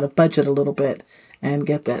threw me out of budget a little bit, and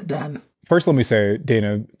get that done. First, let me say,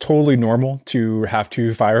 Dayna, totally normal to have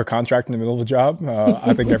to fire a contract in the middle of a job.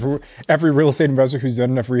 I think every real estate investor who's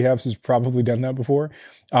done enough rehabs has probably done that before.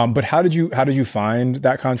 But how did you find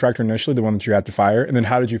that contractor initially, the one that you had to fire? And then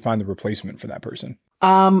how did you find the replacement for that person?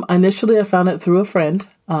 Initially, I found it through a friend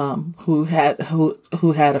who had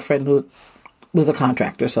a friend who was a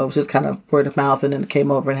contractor. So it was just kind of word of mouth, and then came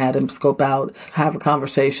over and had him scope out, have a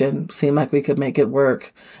conversation, seemed like we could make it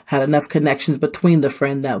work, had enough connections between the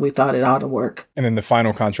friend that we thought it ought to work. And then the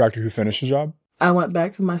final contractor who finished the job? I went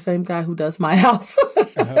back to my same guy who does my house.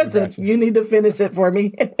 I said, you need to finish it for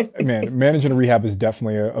me. Man, managing a rehab is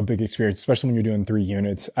definitely a big experience, especially when you're doing 3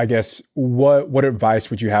 units. I guess, what advice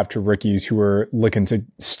would you have to rookies who are looking to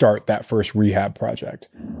start that first rehab project,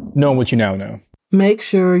 knowing what you now know? Make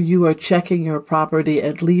sure you are checking your property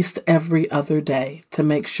at least every other day to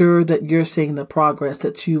make sure that you're seeing the progress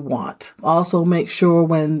that you want. Also, make sure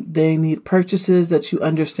when they need purchases that you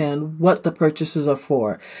understand what the purchases are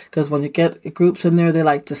for. Because when you get groups in there, they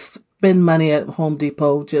like to spend money at Home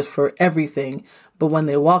Depot just for everything. But when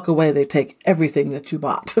they walk away, they take everything that you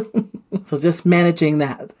bought. So just managing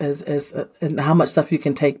that and how much stuff you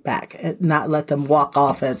can take back, and not let them walk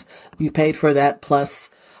off as you paid for that plus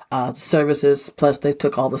services, plus they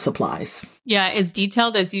took all the supplies. Yeah, as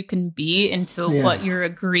detailed as you can be into what your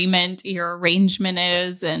agreement, your arrangement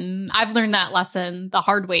is. And I've learned that lesson the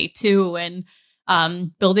hard way too. And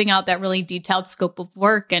building out that really detailed scope of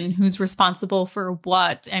work and who's responsible for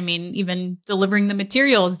what. I mean, even delivering the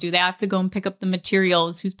materials. Do they have to go and pick up the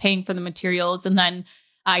materials? Who's paying for the materials? And then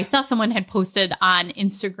I saw someone had posted on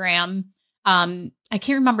Instagram. I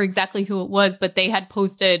can't remember exactly who it was, but they had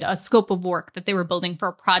posted a scope of work that they were building for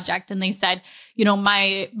a project. And they said,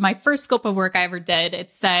 my first scope of work I ever did,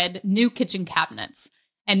 it said new kitchen cabinets.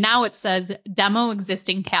 And now it says demo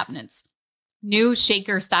existing cabinets, new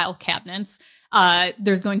shaker style cabinets.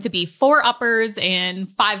 There's going to be 4 uppers and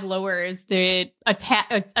 5 lowers. The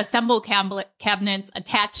assemble cabinets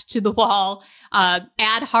attached to the wall,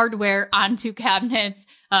 add hardware onto cabinets,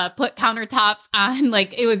 put countertops on.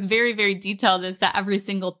 Like, it was very, very detailed as to every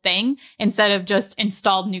single thing instead of just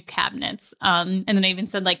installed new cabinets. And then they even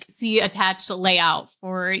said, like, see attached layout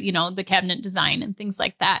for, the cabinet design and things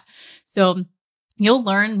like that. So you'll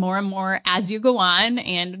learn more and more as you go on.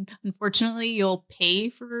 And unfortunately, you'll pay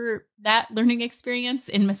for that learning experience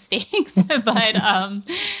in mistakes. But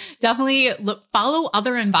definitely follow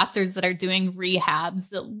other investors that are doing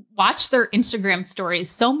rehabs. Watch their Instagram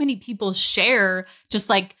stories. So many people share just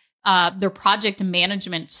like their project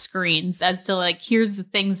management screens as to like, here's the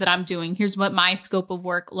things that I'm doing. Here's what my scope of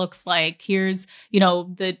work looks like. Here's,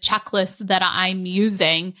 the checklist that I'm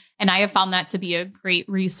using. And I have found that to be a great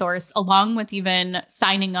resource, along with even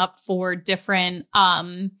signing up for different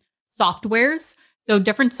softwares. So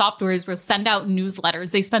different softwares will send out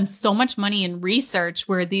newsletters. They spend so much money in research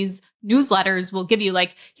where these newsletters will give you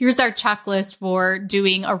like, here's our checklist for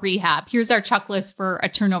doing a rehab. Here's our checklist for a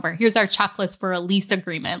turnover. Here's our checklist for a lease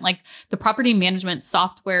agreement. Like, the property management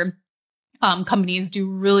software companies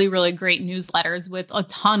do really, really great newsletters with a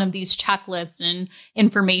ton of these checklists and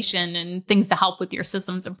information and things to help with your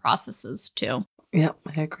systems and processes too. Yep,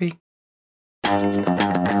 I agree.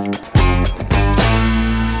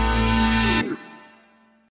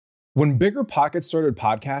 When Bigger Pockets started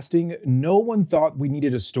podcasting, no one thought we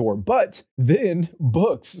needed a store, but then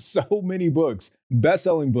books, so many books,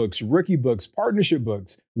 best-selling books, rookie books, partnership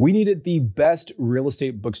books. We needed the best real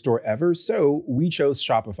estate bookstore ever, so we chose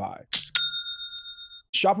Shopify.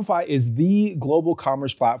 Shopify is the global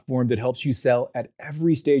commerce platform that helps you sell at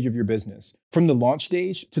every stage of your business. From the launch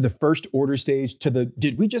stage to the first order stage to the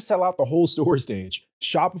did we just sell out the whole store stage,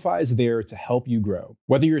 Shopify is there to help you grow.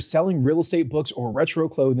 Whether you're selling real estate books or retro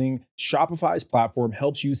clothing, Shopify's platform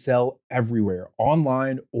helps you sell everywhere,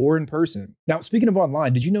 online or in person. Now, speaking of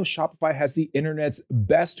online, did you know Shopify has the internet's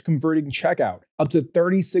best converting checkout, up to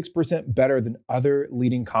 36% better than other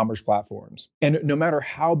leading commerce platforms? And no matter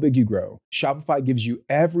how big you grow, Shopify gives you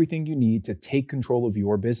everything you need to take control of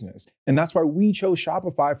your business. And that's why we chose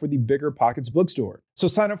Shopify for the Bigger Pockets bookstore. So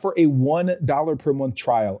sign up for a $1 per month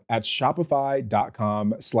trial at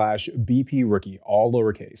shopify.com/BPRookie, all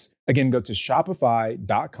lowercase. Again, go to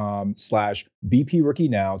shopify.com/BPRookie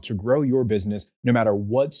now to grow your business no matter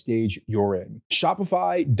what stage you're in.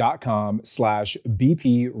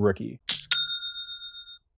 Shopify.com/BPRookie.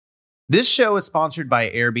 This show is sponsored by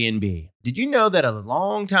Airbnb. Did you know that a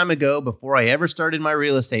long time ago, before I ever started my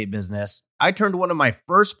real estate business, I turned one of my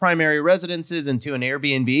first primary residences into an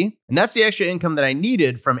Airbnb? And that's the extra income that I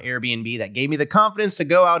needed from Airbnb that gave me the confidence to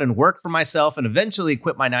go out and work for myself and eventually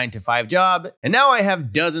quit my 9-to-5 job. And now I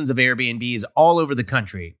have dozens of Airbnbs all over the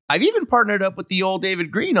country. I've even partnered up with the old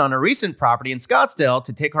David Green on a recent property in Scottsdale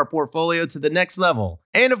to take our portfolio to the next level.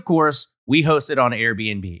 And of course, we host it on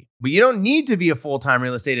Airbnb. But you don't need to be a full-time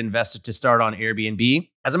real estate investor to start on Airbnb.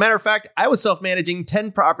 As a matter of fact, I was self-managing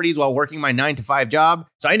 10 properties while working my 9-to-5 job,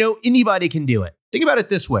 so I know anybody can do it. Think about it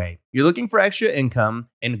this way. You're looking for extra income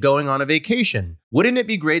and going on a vacation. Wouldn't it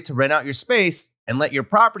be great to rent out your space and let your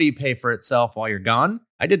property pay for itself while you're gone?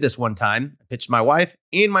 I did this one time. I pitched my wife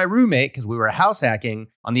and my roommate, because we were house hacking,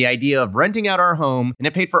 on the idea of renting out our home, and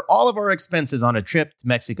it paid for all of our expenses on a trip to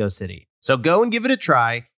Mexico City. So go and give it a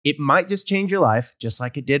try. It might just change your life, just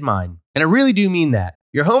like it did mine. And I really do mean that.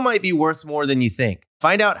 Your home might be worth more than you think.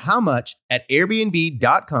 Find out how much at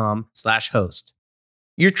airbnb.com/host.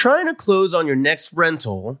 You're trying to close on your next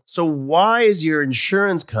rental, so why is your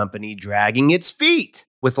insurance company dragging its feet?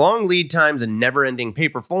 With long lead times and never-ending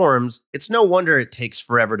paper forms, it's no wonder it takes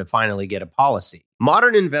forever to finally get a policy.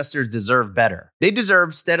 Modern investors deserve better. They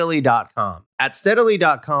deserve Steadily.com. At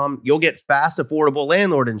Steadily.com, you'll get fast, affordable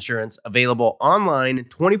landlord insurance available online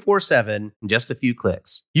 24/7 in just a few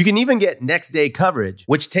clicks. You can even get next-day coverage,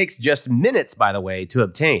 which takes just minutes, by the way, to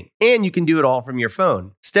obtain. And you can do it all from your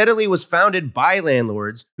phone. Steadily was founded by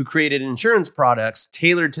landlords who created insurance products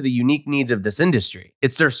tailored to the unique needs of this industry.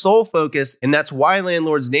 It's their sole focus, and that's why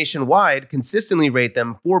landlords nationwide consistently rate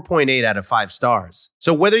them 4.8 out of 5 stars.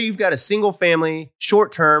 So whether you've got a single-family,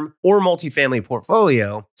 short-term, or multifamily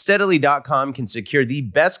portfolio, Steadily.com can secure the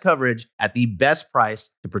best coverage at the best price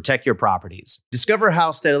to protect your properties. Discover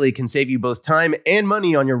how Steadily can save you both time and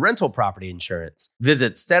money on your rental property insurance.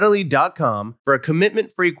 Visit Steadily.com for a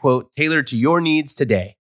commitment-free quote tailored to your needs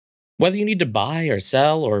today. Whether you need to buy or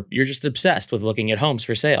sell, or you're just obsessed with looking at homes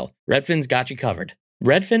for sale, Redfin's got you covered.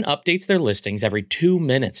 Redfin updates their listings every 2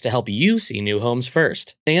 minutes to help you see new homes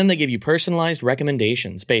first. And they give you personalized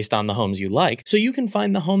recommendations based on the homes you like, so you can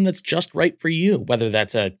find the home that's just right for you, whether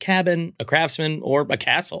that's a cabin, a craftsman, or a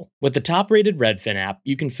castle. With the top-rated Redfin app,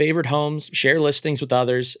 you can favorite homes, share listings with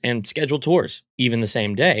others, and schedule tours, even the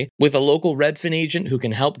same day, with a local Redfin agent who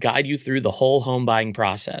can help guide you through the whole home buying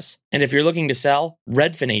process. And if you're looking to sell,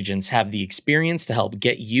 Redfin agents have the experience to help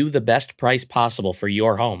get you the best price possible for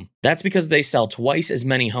your home. That's because they sell twice as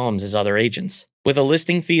many homes as other agents. With a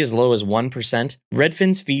listing fee as low as 1%,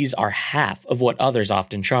 Redfin's fees are half of what others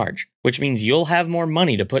often charge, which means you'll have more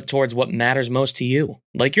money to put towards what matters most to you,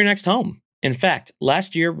 like your next home. In fact,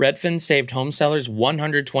 last year, Redfin saved home sellers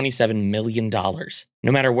 $127 million.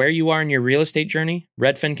 No matter where you are in your real estate journey,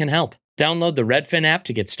 Redfin can help. Download the Redfin app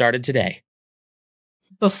to get started today.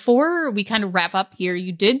 Before we kind of wrap up here,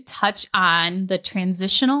 you did touch on the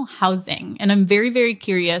transitional housing, and I'm very, very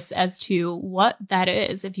curious as to what that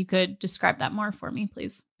is. If you could describe that more for me,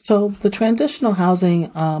 please. So the transitional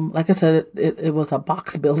housing, like I said, it was a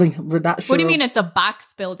box building. We're not sure. What do you mean it's a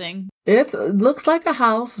box building? It looks like a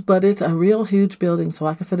house, but it's a real huge building. So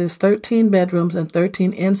like I said, it's 13 bedrooms and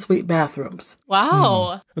 13 en-suite bathrooms.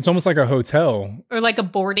 Wow. It's almost like a hotel. Or like a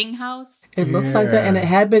boarding house. It looks like that. And it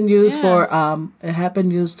had been used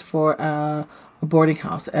for a boarding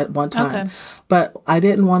house at one time. Okay. But I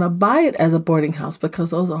didn't want to buy it as a boarding house because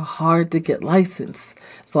those are hard to get licensed.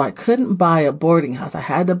 So I couldn't buy a boarding house. I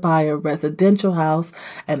had to buy a residential house,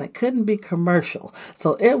 and it couldn't be commercial.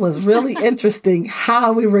 So it was really interesting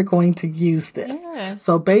how we were going to use this. Yeah.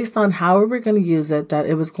 So based on how we were going to use it, that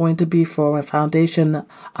it was going to be for a foundation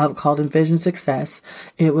called Envision Success.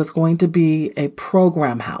 It was going to be a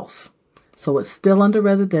program house. So it's still under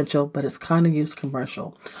residential, but it's kind of used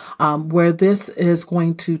commercial. Where this is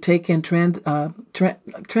going to take in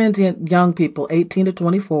transient young people, 18 to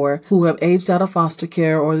 24, who have aged out of foster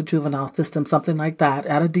care or the juvenile system, something like that,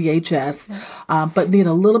 out of DHS, but need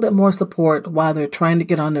a little bit more support while they're trying to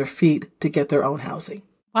get on their feet to get their own housing.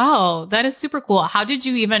 Wow, that is super cool. How did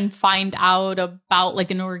you even find out about like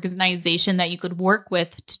an organization that you could work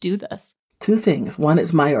with to do this? 2 things. One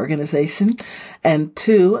is my organization, and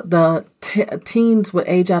 2, the teens would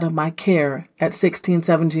age out of my care at 16,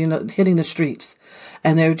 17, hitting the streets.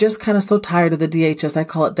 And they're just kind of so tired of the DHS. I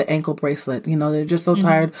call it the ankle bracelet. You know, they're just so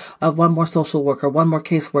tired of one more social worker, one more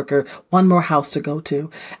caseworker, one more house to go to.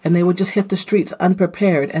 And they would just hit the streets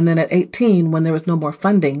unprepared. And then at 18, when there was no more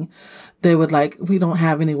funding, they would we don't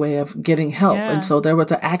have any way of getting help. Yeah. And so there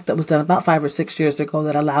was an act that was done about 5 or 6 years ago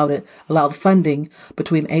that allowed funding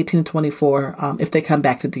between 18 and 24 if they come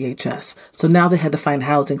back to DHS. So now they had to find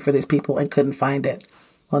housing for these people and couldn't find it.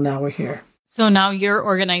 Well, now we're here. So now your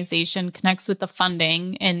organization connects with the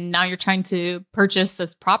funding, and now you're trying to purchase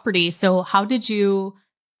this property. So how did you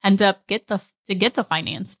end up get the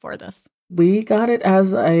finance for this? We got it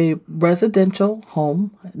as a residential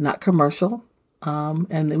home, not commercial.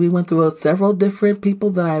 And we went through several different people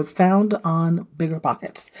that I found on Bigger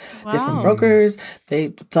Pockets. Wow. Different brokers.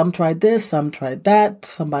 Some tried this, some tried that.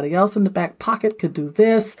 Somebody else in the back pocket could do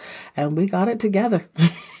this. And we got it together.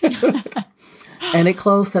 And it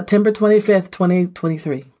closed September 25th,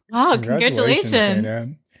 2023. Wow, congratulations.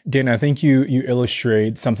 Dayna. Dayna, I think you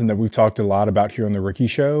illustrate something that we've talked a lot about here on the Ricky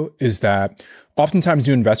Show, is that oftentimes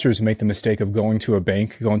new investors make the mistake of going to a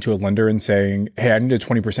bank, going to a lender and saying, hey, I need a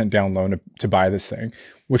 20% down loan to buy this thing,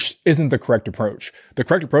 which isn't the correct approach. The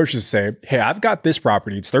correct approach is to say, hey, I've got this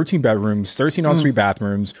property. It's 13 bedrooms, 13 ensuite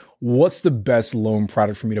bathrooms. What's the best loan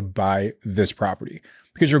product for me to buy this property?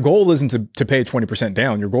 Because your goal isn't to pay 20%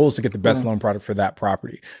 down. Your goal is to get the best loan product for that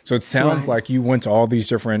property. So it sounds like you went to all these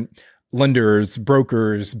different lenders,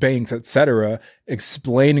 brokers, banks, et cetera,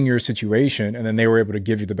 explaining your situation, and then they were able to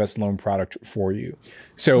give you the best loan product for you.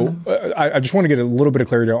 So I just want to get a little bit of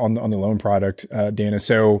clarity on the loan product, Dayna.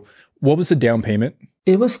 So what was the down payment?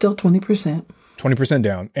 It was still 20%. 20%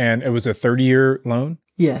 down. And it was a 30-year loan?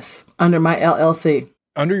 Yes, under my LLC.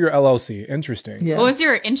 Under your LLC. Interesting. Yeah. What was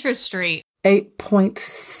your interest rate?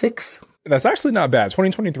 8.6. That's actually not bad.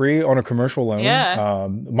 2023 on a commercial loan. Yeah.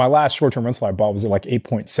 My last short-term rental I bought was at like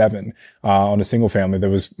 8.7 on a single family that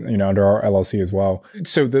was, under our LLC as well.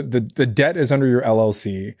 So the debt is under your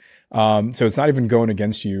LLC. So it's not even going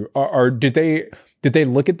against you. Did they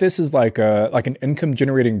look at this as like an income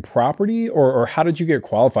generating property, or how did you get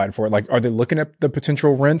qualified for it? Like, are they looking at the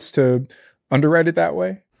potential rents to underwrite it that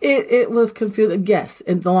way? It was confusing. Yes,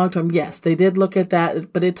 in the long term, yes, they did look at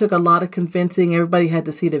that, but it took a lot of convincing. Everybody had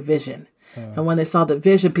to see the vision. And when they saw the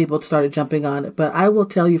vision, people started jumping on it. But I will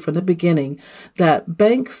tell you from the beginning that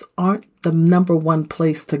banks aren't the number one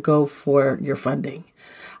place to go for your funding.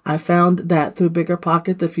 I found that through Bigger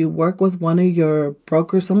Pockets, if you work with one of your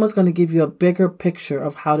brokers, someone's going to give you a bigger picture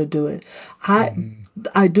of how to do it. I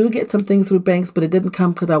do get some things through banks, but it didn't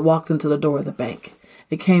come because I walked into the door of the bank.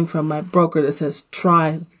 It came from my broker that says,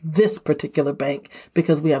 try this particular bank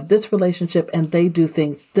because we have this relationship and they do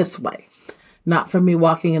things this way. Not from me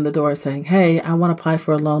walking in the door saying, hey, I want to apply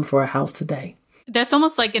for a loan for a house today. That's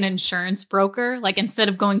almost like an insurance broker. Like instead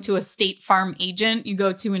of going to a State Farm agent, you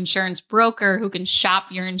go to insurance broker who can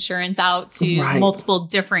shop your insurance out to multiple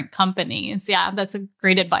different companies. Yeah, that's a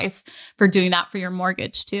great advice for doing that for your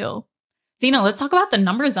mortgage too. Dayna, let's talk about the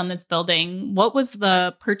numbers on this building. What was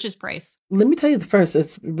the purchase price? Let me tell you the first.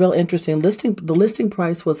 It's real interesting. The listing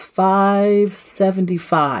price was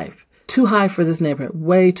 $575. Too high for this neighborhood.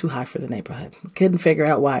 Way too high for the neighborhood. Couldn't figure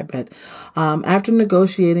out why. But after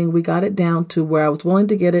negotiating, we got it down to where I was willing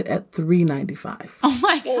to get it at $395. Oh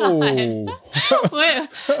my God. Wait,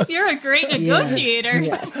 you're a great negotiator.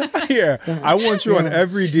 Yes. Yeah. I want you on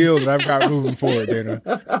every deal that I've got moving forward,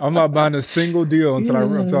 Dayna. I'm not buying a single deal until I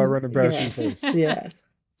run it past you first. Yes.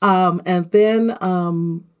 And then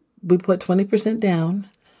we put 20% down.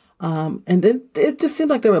 And then it just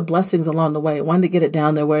seemed like there were blessings along the way. I wanted to get it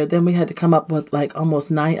down there where then we had to come up with like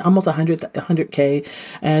almost 100K.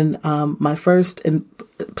 And my first and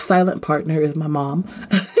silent partner is my mom.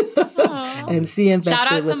 And she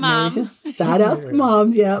invested with me. Shout out to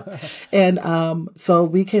mom. Yep. And so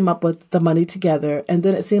we came up with the money together. And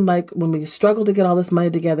then it seemed like when we struggled to get all this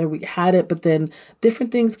money together, we had it, but then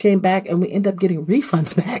different things came back and we ended up getting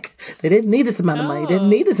refunds back. They didn't need this amount of money. They didn't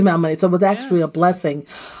need this amount of money. So it was actually a blessing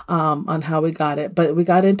on how we got it. But we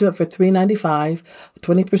got into it for $395,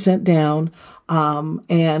 20% down.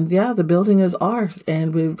 And yeah, the building is ours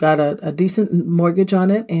and we've got a decent mortgage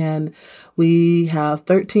on it and we have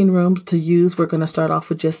 13 rooms to use. We're going to start off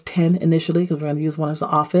with just 10 initially because we're going to use one as the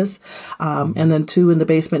office. And then 2 in the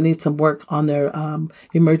basement need some work on their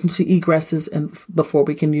emergency egresses and before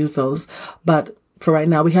we can use those. But for right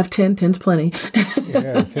now, we have 10. 10's plenty.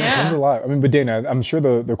 Yeah, 10's a lot. I mean, but Dayna, I'm sure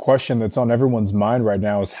the question that's on everyone's mind right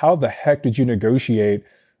now is how the heck did you negotiate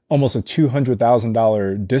almost a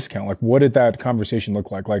 $200,000 discount? Like, what did that conversation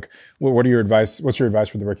look like? Like, what's your advice for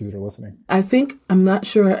the rookies that are listening? I think, I'm not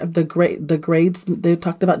sure of the grades. They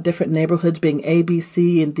talked about different neighborhoods being A, B,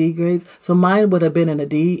 C, and D grades. So mine would have been in a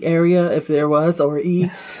D area if there was, or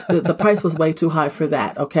E. The price was way too high for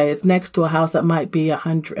that. Okay. It's next to a house that might be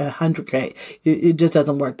 100K. It just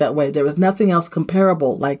doesn't work that way. There was nothing else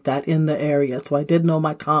comparable like that in the area. So I did know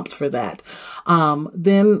my comps for that.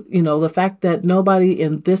 Then, the fact that nobody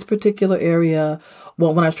in this particular area,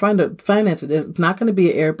 well, when I was trying to finance it, it's not going to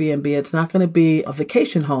be an Airbnb. It's not going to be a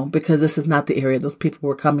vacation home because this is not the area those people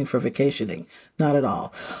were coming for vacationing. Not at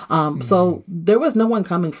all. So there was no one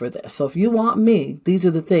coming for this. So if you want me, these are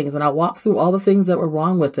the things. And I walked through all the things that were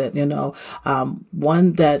wrong with it.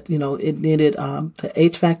 One that, it needed the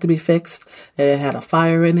HVAC to be fixed. It had a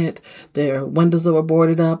fire in it. Their windows that were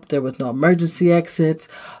boarded up. There was no emergency exits.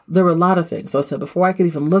 There were a lot of things. So I said, before I could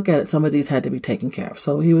even look at it, some of these had to be taken care of.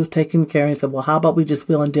 So he was taking care and he said, well, how about we just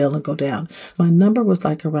wheel and deal and go down? My number was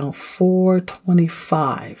like around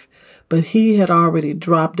 425, but he had already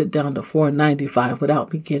dropped it down to 495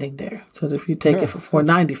 without me getting there. So if you take it for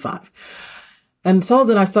 495. And so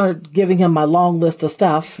then I started giving him my long list of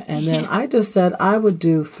stuff. And then I just said I would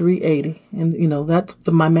do 380. And, that's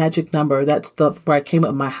my magic number. That's where I came up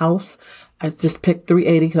with my house. I just picked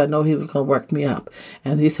 380 because I know he was going to work me up.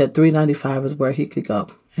 And he said 395 is where he could go.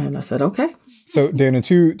 And I said, okay. So Dayna,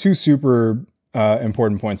 two super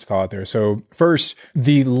important points to call out there. So first,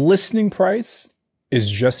 the listing price is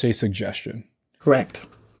just a suggestion. Correct.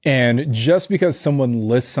 And just because someone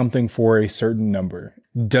lists something for a certain number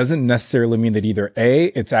doesn't necessarily mean that either A,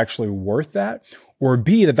 it's actually worth that, or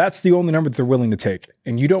B, that that's the only number that they're willing to take.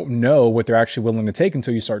 And you don't know what they're actually willing to take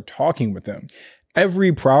until you start talking with them.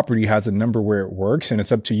 Every property has a number where it works, and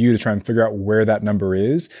it's up to you to try and figure out where that number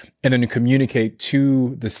is, and then to communicate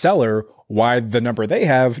to the seller why the number they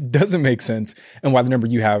have doesn't make sense and why the number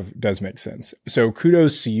you have does make sense. So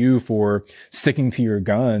kudos to you for sticking to your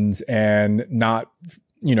guns and not,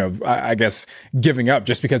 I guess giving up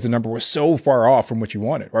just because the number was so far off from what you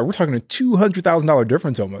wanted, right? We're talking a $200,000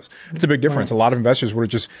 difference almost. It's a big difference. Right. A lot of investors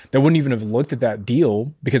they wouldn't even have looked at that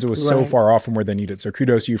deal because it was so far off from where they needed. So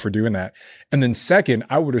kudos to you for doing that. And then second,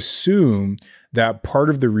 I would assume that part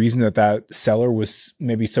of the reason that seller was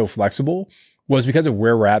maybe so flexible was because of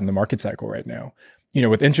where we're at in the market cycle right now.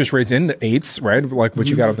 With interest rates in the 8s, right? Like what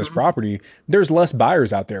you got on this property, there's less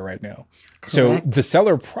buyers out there right now. Correct. So the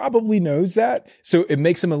seller probably knows that. So it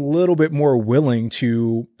makes them a little bit more willing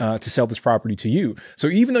to sell this property to you. So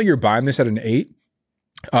even though you're buying this at an 8,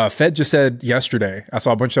 Fed just said yesterday, I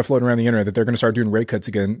saw a bunch of stuff floating around the internet that they're going to start doing rate cuts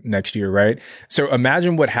again next year, right? So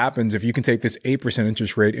imagine what happens if you can take this 8%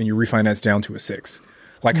 interest rate and you refinance down to a 6.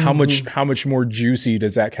 Like how much more juicy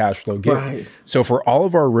does that cash flow get? Right. So for all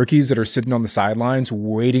of our rookies that are sitting on the sidelines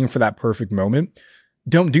waiting for that perfect moment,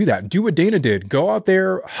 don't do that. Do what Dayna did. Go out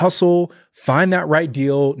there, hustle, find that right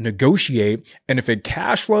deal, negotiate. And if it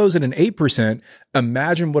cash flows at an 8%,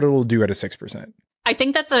 imagine what it'll do at a 6%. I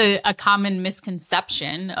think that's a common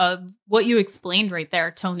misconception of what you explained right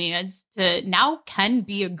there, Tony, is to now can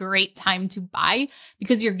be a great time to buy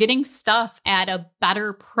because you're getting stuff at a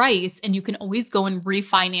better price and you can always go and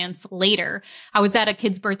refinance later. I was at a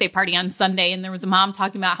kid's birthday party on Sunday and there was a mom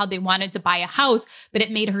talking about how they wanted to buy a house, but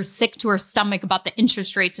it made her sick to her stomach about the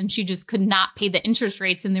interest rates and she just could not pay the interest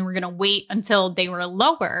rates and they were going to wait until they were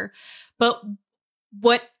lower. But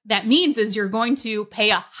what that means is you're going to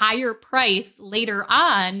pay a higher price later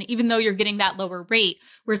on, even though you're getting that lower rate,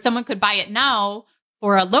 where someone could buy it now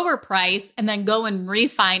for a lower price and then go and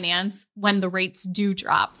refinance when the rates do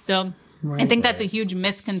drop. So I think that's a huge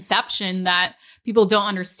misconception that people don't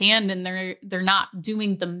understand and they're not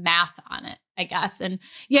doing the math on it, I guess. And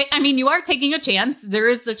yeah, I mean, you are taking a chance. There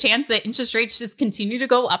is the chance that interest rates just continue to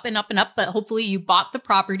go up and up and up, but hopefully you bought the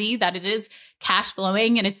property, that it is cash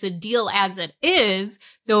flowing and it's a deal as it is.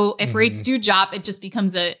 So if rates do drop, it just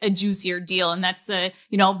becomes a juicier deal. And that's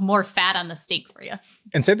more fat on the steak for you.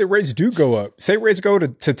 And say the rates do go up. Say rates go to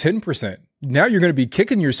 10%. Now you're going to be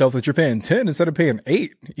kicking yourself that you're paying 10 instead of paying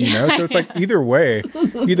 8, So it's like either way,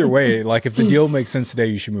 like if the deal makes sense today,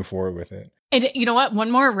 you should move forward with it. And you know what? One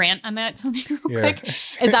more rant on that, Tony, real quick,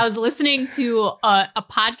 is I was listening to a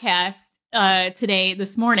podcast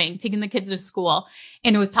this morning, taking the kids to school,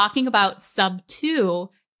 and it was talking about sub 2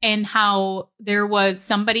 and how there was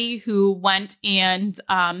somebody who went and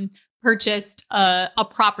purchased a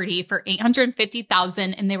property for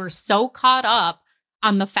 $850,000, and they were so caught up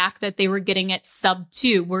on the fact that they were getting it sub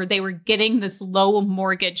 2, where they were getting this low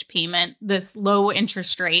mortgage payment, this low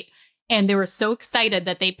interest rate. And they were so excited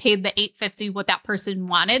that they paid the $850 what that person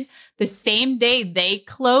wanted. The same day they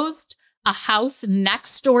closed, a house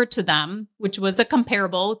next door to them, which was a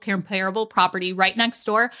comparable property right next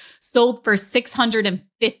door, sold for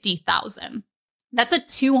 $650,000. That's a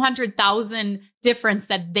 $200,000 difference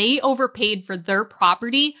that they overpaid for their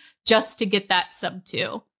property just to get that sub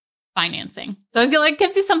 2 financing. So I feel like it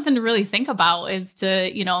gives you something to really think about is to,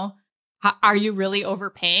 are you really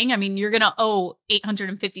overpaying? I mean, you're going to owe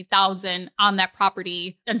 $850,000 on that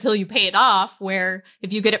property until you pay it off, where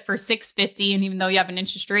if you get it for $650 and even though you have an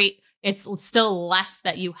interest rate, it's still less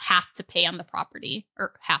that you have to pay on the property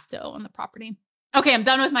or have to owe on the property. Okay, I'm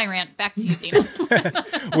done with my rant. Back to you,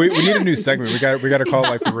 Dayna. we need a new segment. We got to call it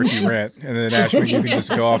like the rookie rant, and then Ashley, you can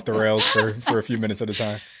just go off the rails for a few minutes at a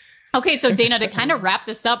time. Okay, so Dayna, to kind of wrap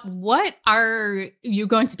this up, what are you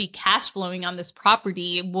going to be cash flowing on this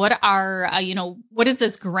property? What are, what is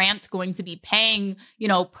this grant going to be paying,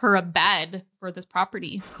 per a bed for this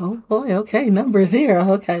property? Oh boy, okay, numbers here.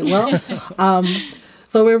 Okay, well,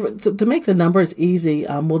 so to make the numbers easy,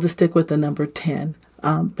 we'll just stick with the number 10.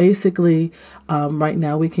 Basically, right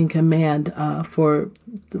now we can command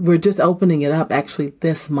we're just opening it up actually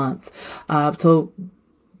this month. So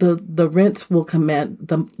the rents will command,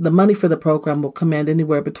 the money for the program will command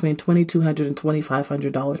anywhere between $2,200 and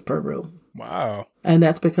 $2,500 per room. Wow. And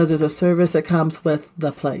that's because there's a service that comes with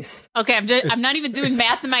the place. Okay, I'm not even doing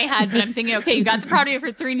math in my head, but I'm thinking, okay, you got the property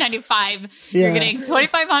for $395. You're getting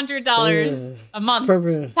 $2,500 a month per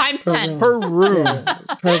room, times 10 per room.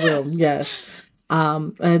 Per room, yes.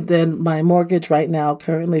 And then my mortgage right now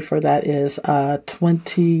currently for that is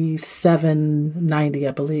 $2,790,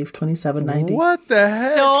 I believe, $2,790. What the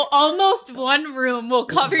heck? So almost one room will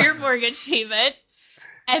cover your mortgage payment,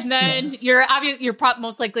 and then you're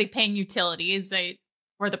most likely paying utilities,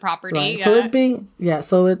 for the property. Right. Yeah. So it's being,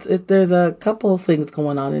 there's a couple of things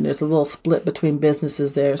going on, and there's a little split between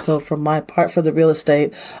businesses there. So for my part, for the real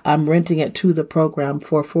estate, I'm renting it to the program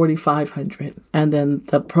for $4,500, and then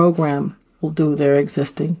the program will do their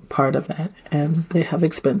existing part of that, and they have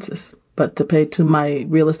expenses. But to pay to my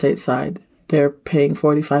real estate side, they're paying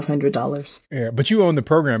 $4,500. Yeah, but you own the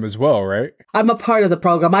program as well, right? I'm a part of the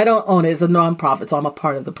program. I don't own it. It's a nonprofit, so I'm a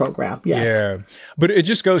part of the program. Yes. Yeah. But it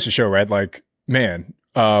just goes to show, right? Like, man,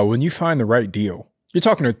 when you find the right deal, you're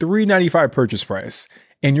talking a $395 purchase price,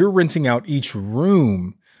 and you're renting out each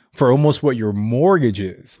room for almost what your mortgage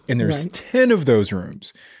is, and there's 10 of those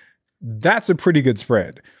rooms. That's a pretty good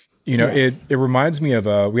spread. You know, Yes. it reminds me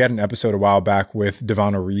of we had an episode a while back with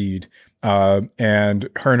Devonna Reed, and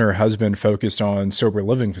her husband focused on sober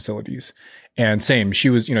living facilities. And same, she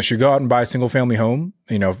was, she'd go out and buy a single family home,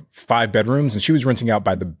 5 bedrooms, and she was renting out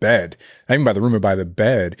by the bed, not even by the room, but by the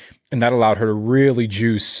bed. And that allowed her to really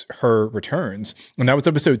juice her returns. And that was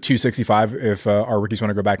episode 265, if our rookies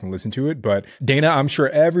want to go back and listen to it. But Dayna, I'm sure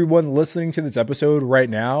everyone listening to this episode right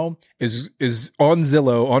now is on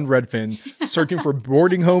Zillow, on Redfin, searching for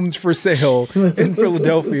boarding homes for sale in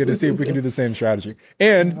Philadelphia to see if we can do the same strategy.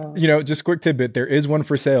 And, just quick tidbit, there is one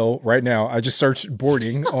for sale right now. I just searched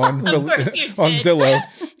boarding on on Zillow,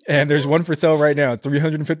 and there's one for sale right now. It's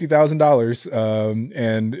 $350,000,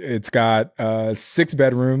 and it's got 6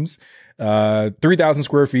 bedrooms, 3,000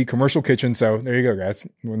 square feet, commercial kitchen. So there you go, guys.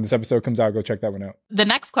 When this episode comes out, go check that one out. The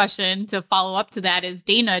next question to follow up to that is,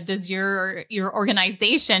 Dayna, does your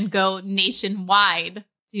organization go nationwide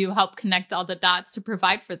to help connect all the dots to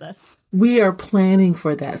provide for this? We are planning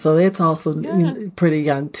for that. So it's also pretty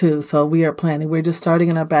young too. So we are planning. We're just starting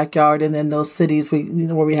in our backyard, and then those cities where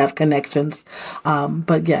we have connections.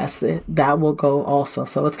 But yes, that will go also.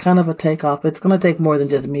 So it's kind of a takeoff. It's going to take more than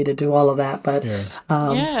just me to do all of that. But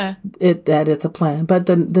that is a plan. But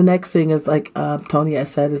the next thing is, like Tony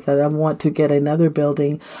has said, is that I want to get another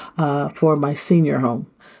building for my senior home.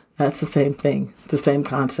 That's the same thing, the same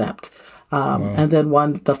concept. And then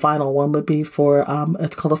the final one would be for,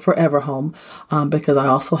 it's called a forever home, because I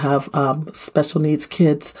also have, special needs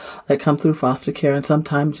kids that come through foster care. And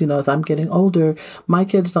sometimes, as I'm getting older, my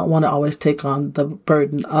kids don't want to always take on the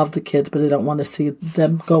burden of the kids, but they don't want to see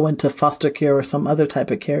them go into foster care or some other type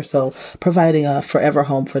of care. So providing a forever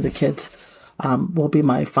home for the kids, will be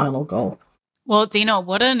my final goal. Well, Dayna,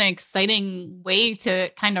 what an exciting way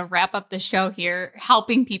to kind of wrap up the show here,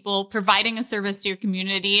 helping people, providing a service to your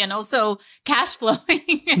community, and also cash flowing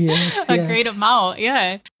a great amount.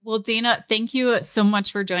 Yeah. Well, Dayna, thank you so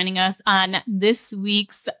much for joining us on this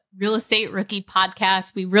week's Real Estate Rookie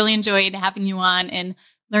podcast. We really enjoyed having you on and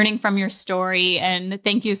learning from your story. And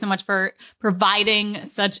thank you so much for providing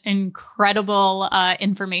such incredible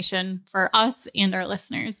information for us and our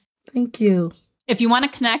listeners. Thank you. If you want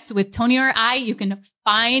to connect with Tony or I, you can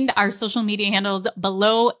find our social media handles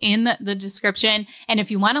below in the description. And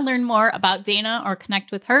if you want to learn more about Dayna or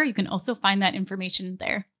connect with her, you can also find that information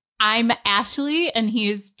there. I'm Ashley, and he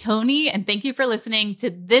is Tony. And thank you for listening to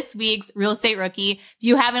this week's Real Estate Rookie. If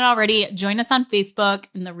you haven't already, join us on Facebook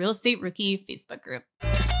in the Real Estate Rookie Facebook group.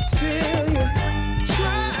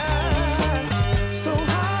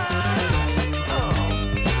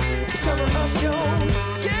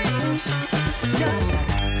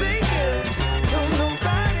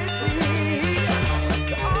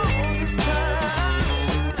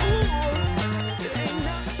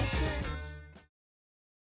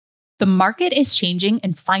 The market is changing,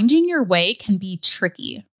 and finding your way can be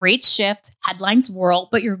tricky. Rates shift, headlines whirl,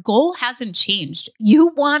 but your goal hasn't changed. You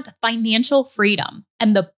want financial freedom.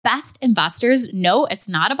 And the best investors know it's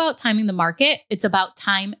not about timing the market, it's about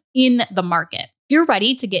time in the market. If you're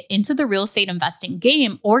ready to get into the real estate investing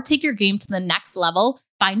game or take your game to the next level,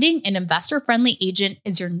 finding an investor-friendly agent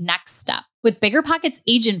is your next step. With BiggerPockets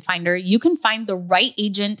Agent Finder, you can find the right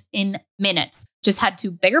agent in minutes. Just head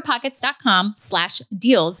to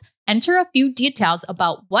biggerpockets.com/deals, enter a few details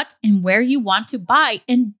about what and where you want to buy,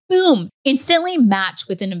 and boom, instantly match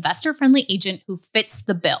with an investor-friendly agent who fits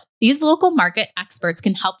the bill. These local market experts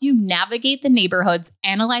can help you navigate the neighborhoods,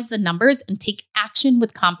 analyze the numbers, and take action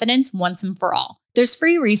with confidence once and for all. There's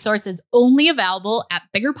free resources only available at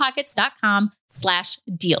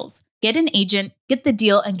biggerpockets.com/deals. Get an agent, get the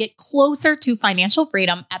deal, and get closer to financial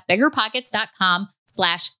freedom at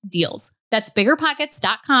biggerpockets.com/deals. That's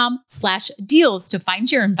biggerpockets.com/deals to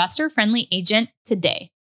find your investor-friendly agent today.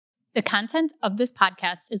 The content of this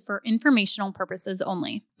podcast is for informational purposes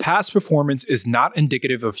only. Past performance is not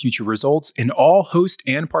indicative of future results, and all host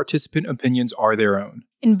and participant opinions are their own.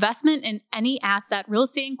 Investment in any asset, real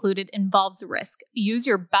estate included, involves risk. Use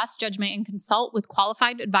your best judgment and consult with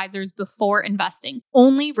qualified advisors before investing.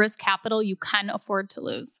 Only risk capital you can afford to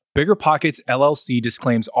lose. Bigger Pockets LLC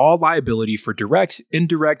disclaims all liability for direct,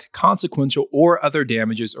 indirect, consequential, or other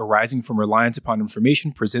damages arising from reliance upon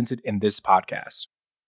information presented in this podcast.